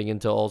then getting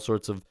into all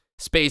sorts of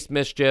space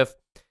mischief.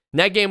 And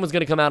that game was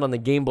going to come out on the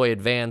Game Boy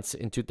Advance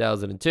in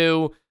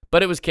 2002,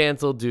 but it was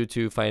canceled due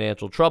to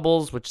financial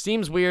troubles, which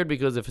seems weird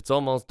because if it's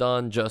almost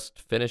done, just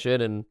finish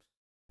it and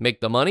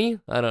make the money.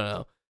 I don't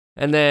know.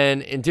 And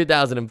then in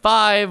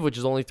 2005, which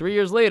is only 3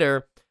 years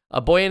later, A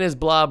Boy and His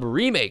Blob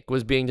remake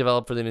was being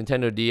developed for the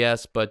Nintendo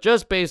DS, but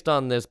just based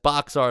on this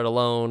box art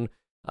alone,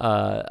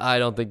 I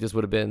don't think this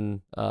would have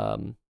been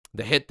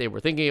the hit they were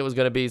thinking it was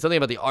going to be. Something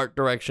about the art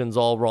direction's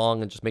all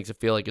wrong and just makes it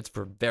feel like it's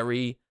for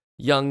very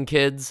young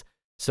kids.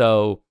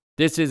 So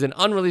this is an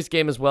unreleased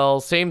game as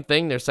well. Same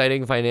thing, they're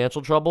citing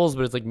financial troubles,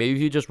 but it's like maybe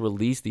if you just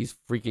release these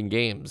freaking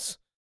games,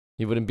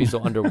 you wouldn't be so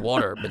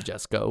underwater,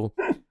 Majesco.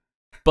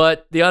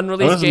 But the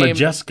unreleased game...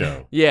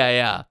 Majesco.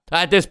 Yeah.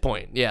 At this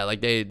point, yeah, like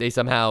they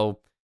somehow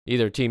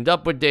either teamed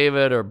up with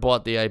David or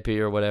bought the IP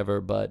or whatever,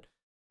 but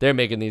they're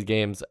making these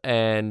games.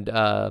 And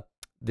the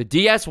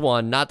DS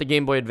one, not the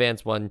Game Boy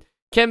Advance one,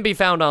 can be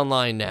found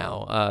online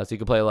now, so you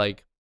can play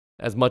like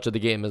as much of the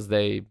game as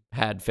they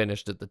had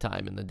finished at the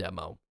time in the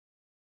demo.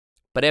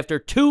 But after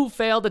 2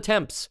 failed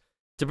attempts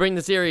to bring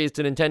the series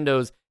to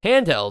Nintendo's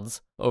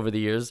handhelds over the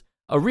years,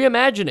 a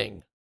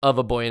reimagining of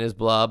A Boy and His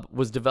Blob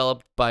was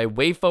developed by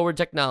WayForward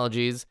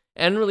Technologies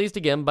and released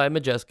again by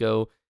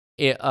Majesco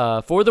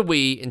for the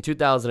Wii in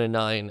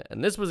 2009.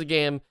 And this was a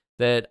game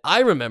that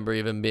I remember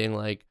even being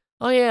like,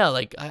 oh yeah,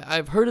 like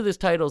I've heard of this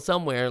title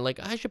somewhere, like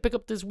I should pick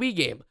up this Wii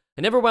game.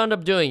 I never wound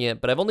up doing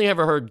it, but I've only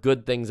ever heard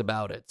good things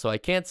about it. So I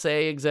can't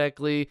say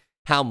exactly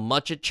how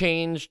much it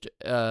changed,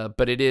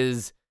 but it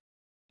is,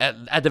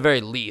 at the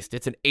very least,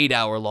 it's an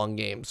 8-hour long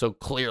game. So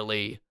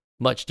clearly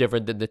much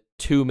different than the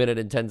 2-minute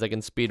and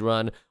 10-second speed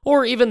run,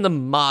 or even the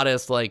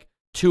modest,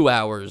 2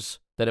 hours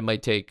that it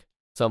might take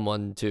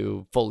someone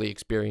to fully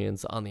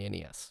experience on the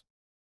NES.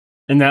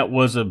 And that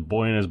was A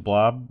Boy and His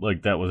Blob?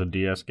 Like that was a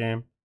DS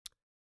game?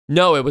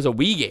 No, it was a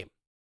Wii game.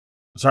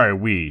 Sorry,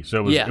 Wii.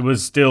 So it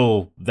was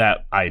still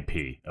that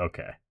IP.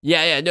 Okay.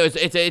 Yeah. No,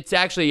 it's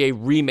actually a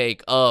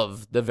remake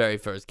of the very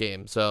first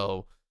game.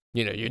 So,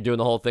 you're doing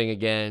the whole thing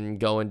again,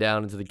 going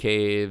down into the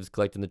caves,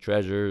 collecting the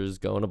treasures,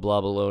 going to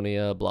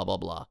Blobalonia, blah, blah,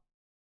 blah.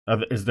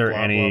 Is there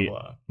any...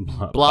 Blah,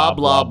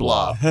 blah,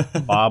 blah.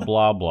 Blah,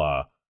 blah,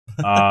 blah.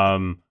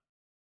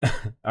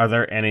 Are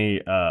there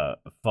any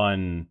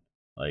fun,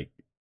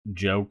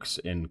 jokes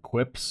and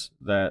quips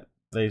that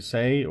they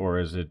say? Or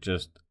is it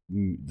just...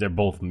 they're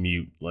both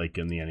mute, like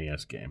in the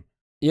NES game?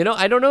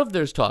 I don't know if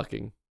there's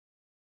talking.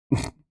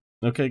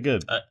 Okay,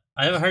 good.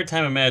 I have a hard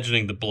time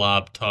imagining the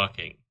Blob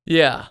talking.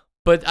 Yeah,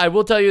 but I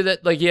will tell you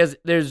that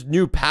there's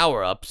new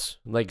power-ups.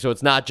 So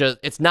it's not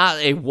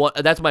a one.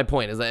 That's my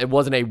point, is that it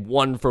wasn't a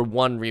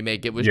 1-for-1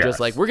 remake. It was just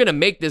we're going to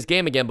make this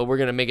game again, but we're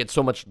going to make it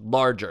so much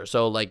larger.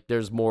 So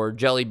there's more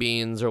jelly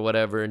beans or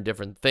whatever and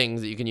different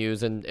things that you can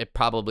use, and it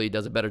probably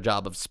does a better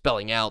job of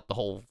spelling out the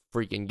whole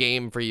freaking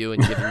game for you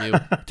and giving you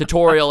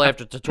tutorial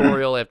after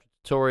tutorial after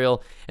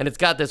tutorial. And it's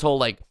got this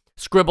whole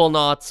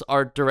Scribblenauts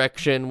art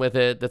direction with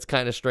it that's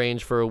kind of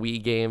strange for a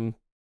Wii game.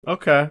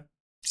 Okay.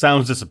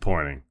 Sounds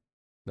disappointing.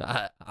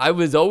 I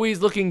was always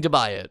looking to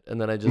buy it, and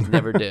then I just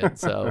never did.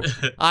 So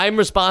I'm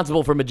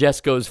responsible for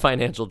Majesco's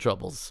financial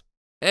troubles.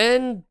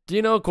 And,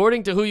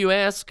 according to who you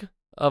ask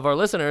of our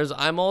listeners,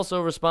 I'm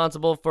also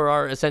responsible for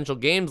our Essential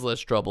Games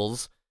List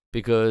troubles,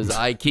 because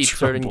I keep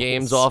certain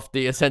games off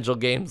the Essential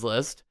Games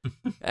List.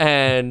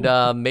 And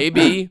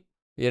maybe,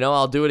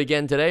 I'll do it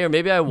again today, or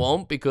maybe I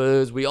won't,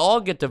 because we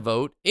all get to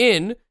vote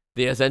in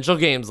the Essential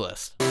Games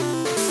List.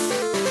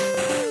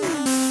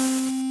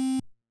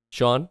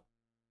 Sean?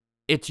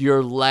 It's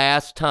your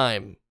last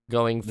time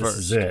going first.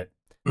 This is it.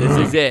 This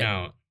is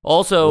it.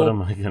 Also, what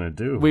am I going to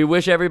do? We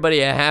wish everybody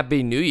a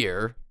Happy New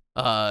Year.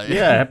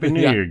 Happy New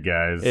Year,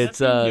 guys. It's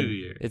Happy New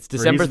Year. It's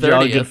December 30th.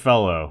 Jolly good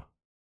fellow.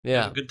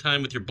 Yeah. Have a good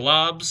time with your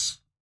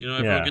blobs.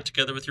 Everyone get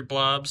together with your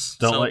blobs.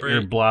 Don't celebrate. let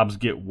your blobs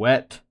get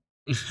wet.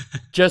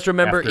 Just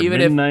remember, After even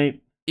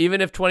midnight.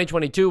 if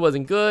 2022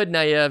 wasn't good,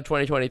 now you have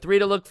 2023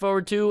 to look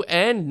forward to,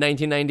 and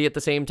 1990 at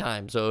the same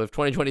time. So if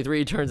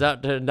 2023 turns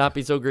out to not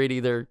be so great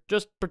either,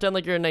 just pretend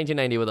like you're in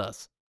 1990 with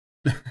us.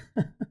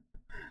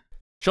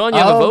 Sean, you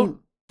have a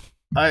vote?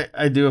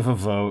 I do have a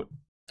vote.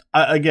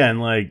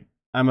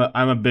 I'm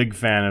a big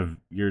fan of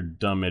your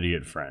dumb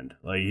idiot friend.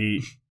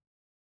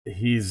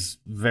 He's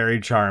very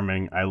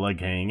charming. I like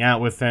hanging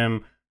out with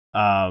him.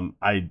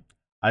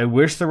 I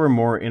wish there were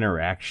more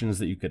interactions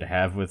that you could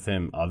have with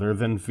him other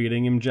than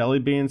feeding him jelly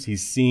beans. He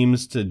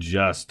seems to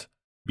just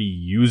be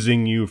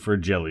using you for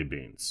jelly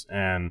beans.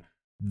 And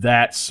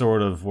that's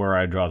sort of where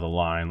I draw the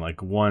line.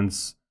 Like,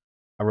 once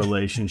a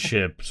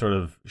relationship sort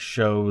of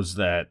shows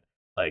that,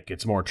 like,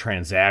 it's more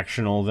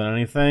transactional than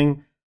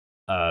anything,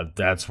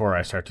 that's where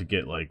I start to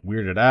get, like,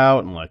 weirded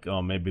out and like,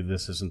 oh, maybe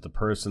this isn't the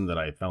person that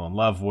I fell in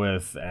love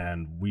with,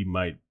 and we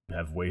might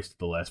have wasted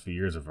the last few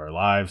years of our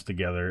lives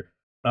together.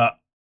 But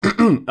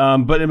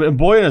in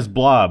Boy and His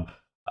Blob,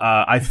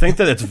 I think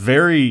that it's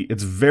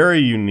very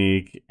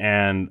unique,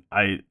 and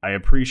I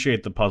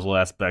appreciate the puzzle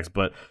aspects,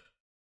 but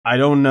I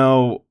don't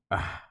know,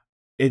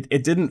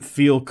 it didn't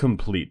feel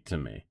complete to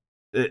me.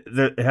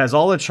 It has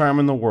all the charm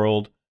in the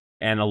world,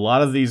 and a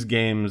lot of these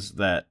games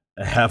that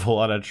have a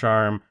lot of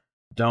charm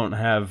don't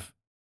have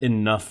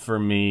enough for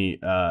me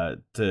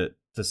to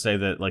say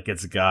that, like,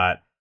 it's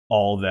got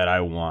all that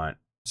I want.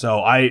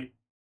 So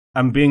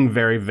I'm being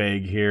very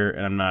vague here,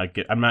 and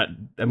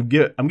I'm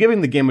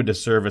giving the game a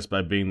disservice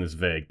by being this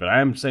vague, but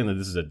I am saying that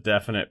this is a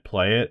definite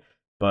play it,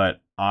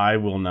 but I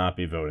will not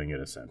be voting it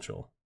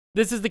essential.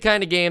 This is the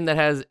kind of game that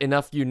has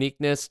enough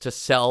uniqueness to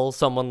sell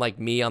someone like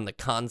me on the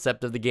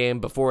concept of the game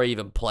before I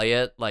even play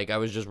it. Like, I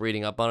was just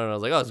reading up on it, and I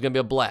was like, oh, it's going to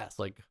be a blast.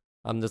 Like,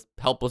 I'm this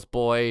helpless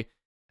boy,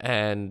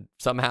 and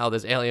somehow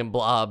this alien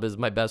blob is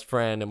my best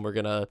friend, and we're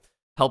going to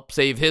help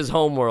save his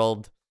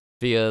homeworld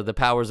via the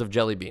powers of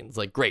jelly beans.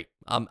 Like, great.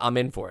 I'm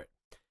in for it.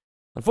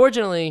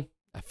 Unfortunately,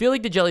 I feel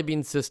like the jelly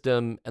bean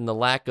system and the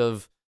lack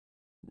of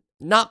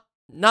not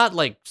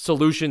like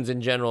solutions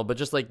in general, but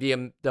just like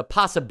the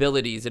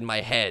possibilities in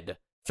my head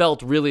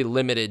felt really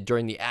limited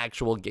during the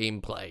actual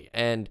gameplay.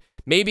 And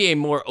maybe a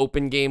more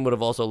open game would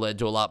have also led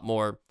to a lot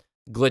more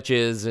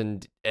glitches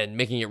and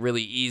making it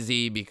really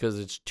easy because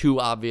it's too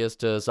obvious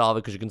to solve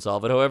it because you can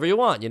solve it however you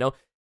want, you know?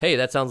 Hey,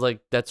 that sounds like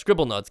that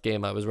Scribblenauts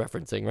game I was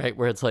referencing, right?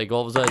 Where it's like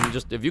all of a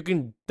sudden, if you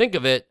can think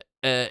of it,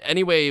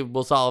 any way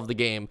will solve the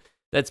game.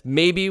 That's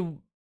maybe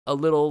a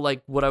little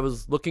like what I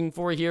was looking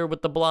for here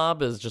with the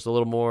blob, is just a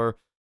little more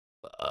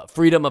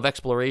freedom of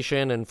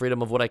exploration and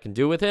freedom of what I can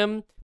do with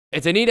him.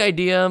 It's a neat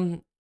idea,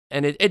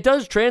 and it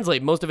does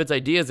translate most of its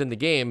ideas in the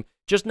game,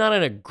 just not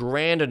in a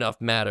grand enough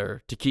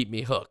manner to keep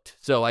me hooked.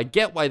 So I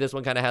get why this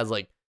one kind of has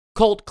like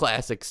cult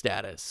classic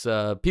status.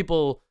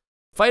 People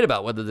fight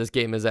about whether this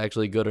game is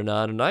actually good or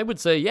not, and I would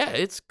say, yeah,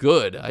 it's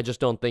good. I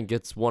just don't think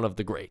it's one of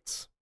the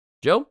greats.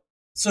 Joe?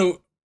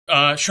 So,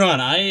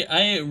 Sean,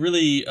 I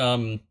really,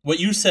 what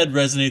you said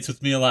resonates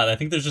with me a lot. I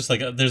think there's just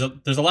like, there's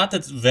a lot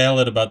that's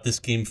valid about this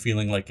game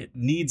feeling like it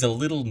needs a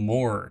little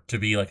more to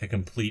be like a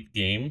complete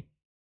game.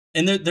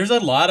 And there's a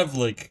lot of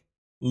like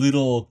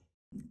little,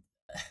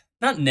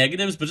 not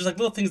negatives, but just like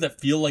little things that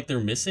feel like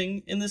they're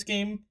missing in this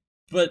game.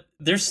 But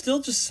there's still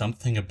just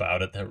something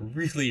about it that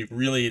really,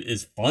 really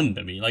is fun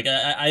to me. Like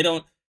I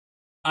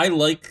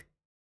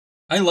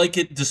like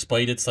it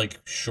despite its like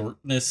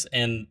shortness,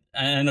 and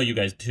I know you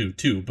guys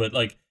too. But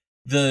like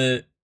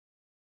I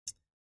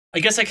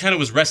guess I kind of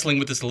was wrestling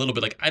with this a little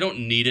bit. Like, I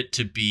don't need it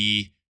to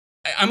be.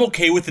 I'm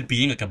okay with it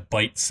being like a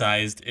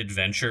bite-sized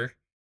adventure.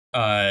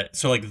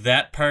 So like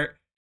that part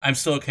I'm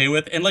still okay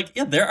with, and like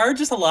yeah, there are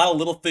just a lot of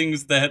little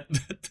things that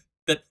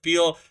that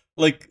feel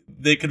like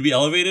they could be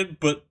elevated,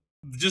 but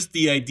just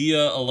the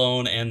idea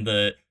alone and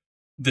the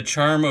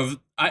charm of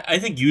I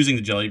think using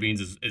the jelly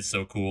beans is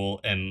so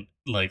cool, and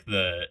like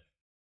the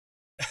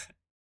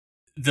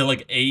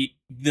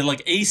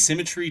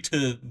asymmetry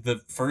to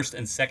the first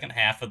and second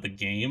half of the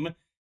game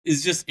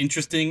is just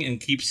interesting and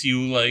keeps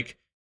you like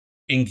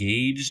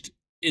engaged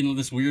in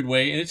this weird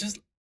way. And it's just,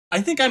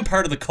 I think I'm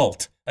part of the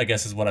cult, I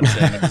guess is what I'm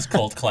saying, of this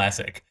cult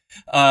classic.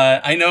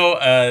 I know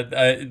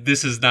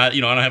this is not, I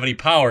don't have any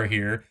power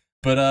here,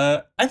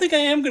 but I think I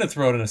am going to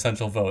throw it an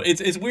essential vote.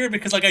 It's weird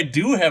because like I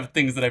do have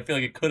things that I feel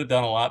like it could have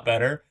done a lot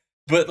better,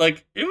 but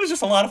like it was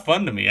just a lot of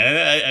fun to me.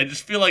 I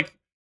just feel like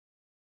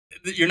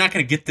you're not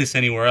going to get this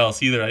anywhere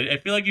else either. I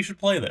feel like you should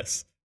play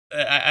this.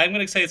 I'm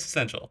going to say it's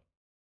essential.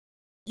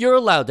 You're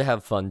allowed to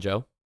have fun,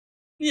 Joe.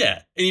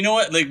 Yeah, and you know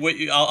what? Like,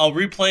 I'll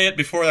replay it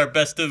before our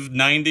best of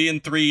 90 in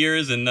 3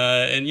 years, and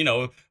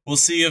we'll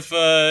see if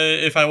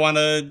I want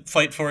to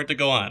fight for it to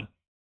go on.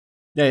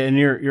 Yeah, and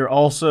you're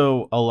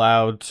also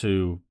allowed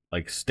to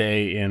like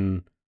stay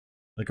in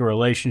like a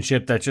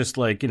relationship that's just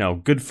like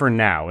good for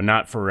now and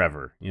not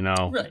forever.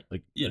 Right?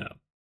 Like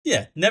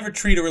yeah. Never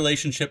treat a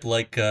relationship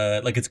like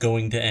it's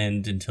going to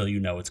end until you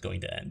know it's going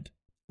to end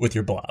with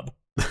your blob.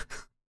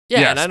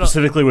 Yeah, and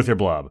specifically with your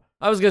blob.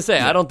 I was gonna say,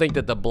 I don't think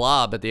that the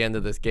blob at the end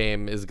of this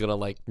game is gonna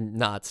like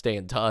not stay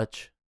in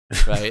touch,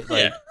 right?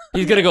 Like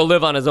he's gonna go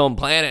live on his own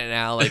planet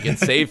now, like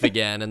it's safe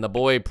again, and the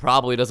boy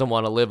probably doesn't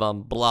want to live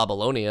on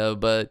Blobalonia,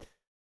 but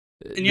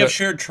and you have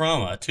shared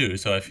trauma too,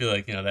 so I feel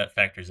like that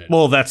factors in.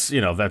 Well, that's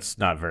that's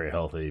not very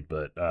healthy,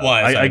 but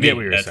I get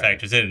what you're saying. That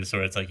factors in,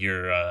 so it's like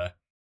you're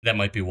that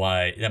might be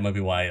why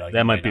like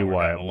that might be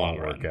why it won't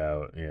work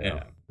out.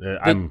 Yeah.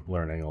 I'm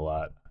learning a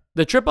lot.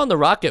 The trip on the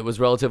rocket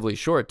was relatively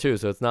short, too,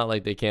 so it's not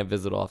like they can't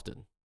visit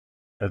often.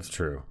 That's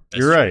true.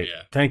 You're right.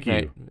 Yeah. Thank you.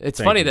 Right. It's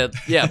funny that,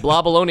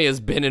 Blobalonia has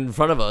been in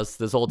front of us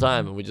this whole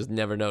time, and we just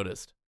never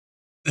noticed.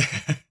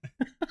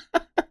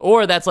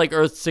 Or that's like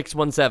Earth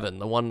 617,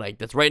 the one like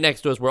that's right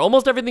next to us, where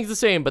almost everything's the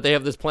same, but they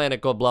have this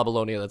planet called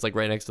Blobolonia that's like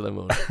right next to the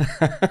moon.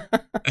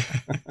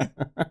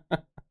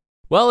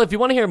 Well, if you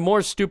want to hear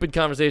more stupid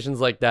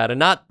conversations like that, and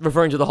not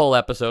referring to the whole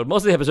episode,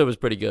 most of the episode was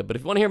pretty good, but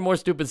if you want to hear more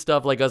stupid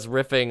stuff like us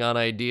riffing on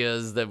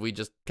ideas that we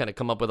just kind of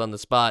come up with on the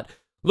spot,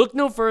 look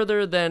no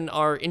further than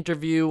our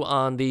interview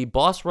on the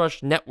Boss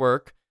Rush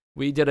Network.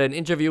 We did an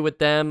interview with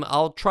them.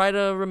 I'll try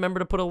to remember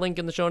to put a link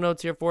in the show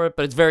notes here for it,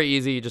 but it's very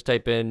easy. You just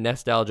type in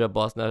Nostalgia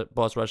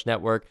Boss Rush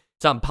Network.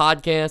 It's on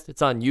podcast.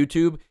 It's on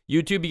YouTube.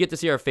 YouTube, you get to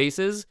see our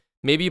faces.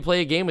 Maybe you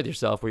play a game with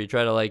yourself where you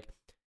try to like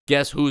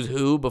guess who's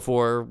who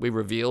before we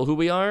reveal who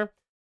we are.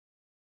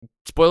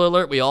 Spoiler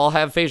alert, we all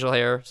have facial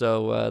hair,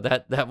 so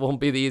that won't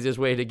be the easiest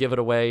way to give it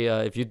away.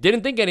 If you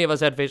didn't think any of us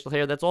had facial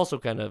hair, that's also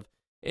kind of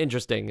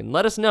interesting. And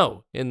let us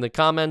know in the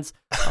comments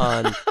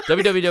on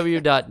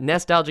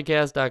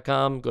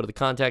www.nostalgicast.com. Go to the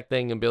contact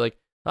thing and be like,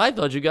 I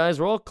thought you guys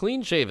were all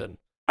clean-shaven.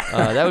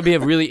 That would be a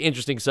really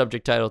interesting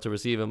subject title to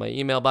receive in my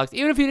email box,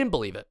 even if you didn't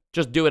believe it.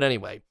 Just do it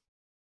anyway.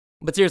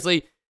 But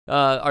seriously,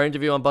 our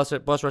interview on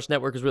Boss Rush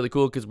Network is really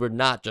cool because we're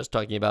not just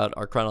talking about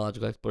our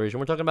chronological exploration.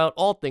 We're talking about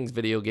all things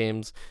video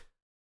games.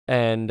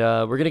 And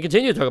we're going to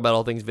continue to talk about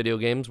all things video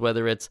games,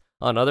 whether it's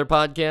on other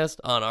podcasts,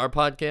 on our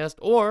podcast,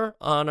 or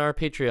on our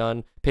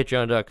Patreon,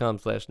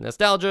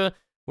 patreon.com/nostalgia,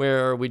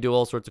 where we do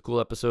all sorts of cool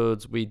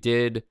episodes. We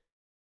did,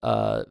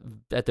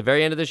 at the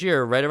very end of this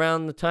year, right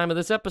around the time of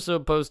this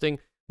episode posting,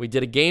 we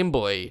did a Game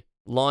Boy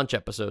launch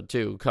episode,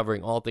 too,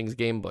 covering all things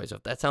Game Boy. So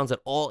if that sounds at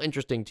all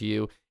interesting to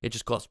you, it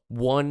just costs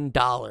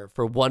 $1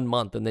 for 1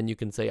 month, and then you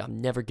can say,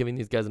 I'm never giving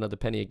these guys another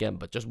penny again,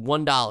 but just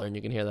 $1, and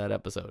you can hear that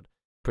episode.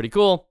 Pretty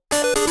cool.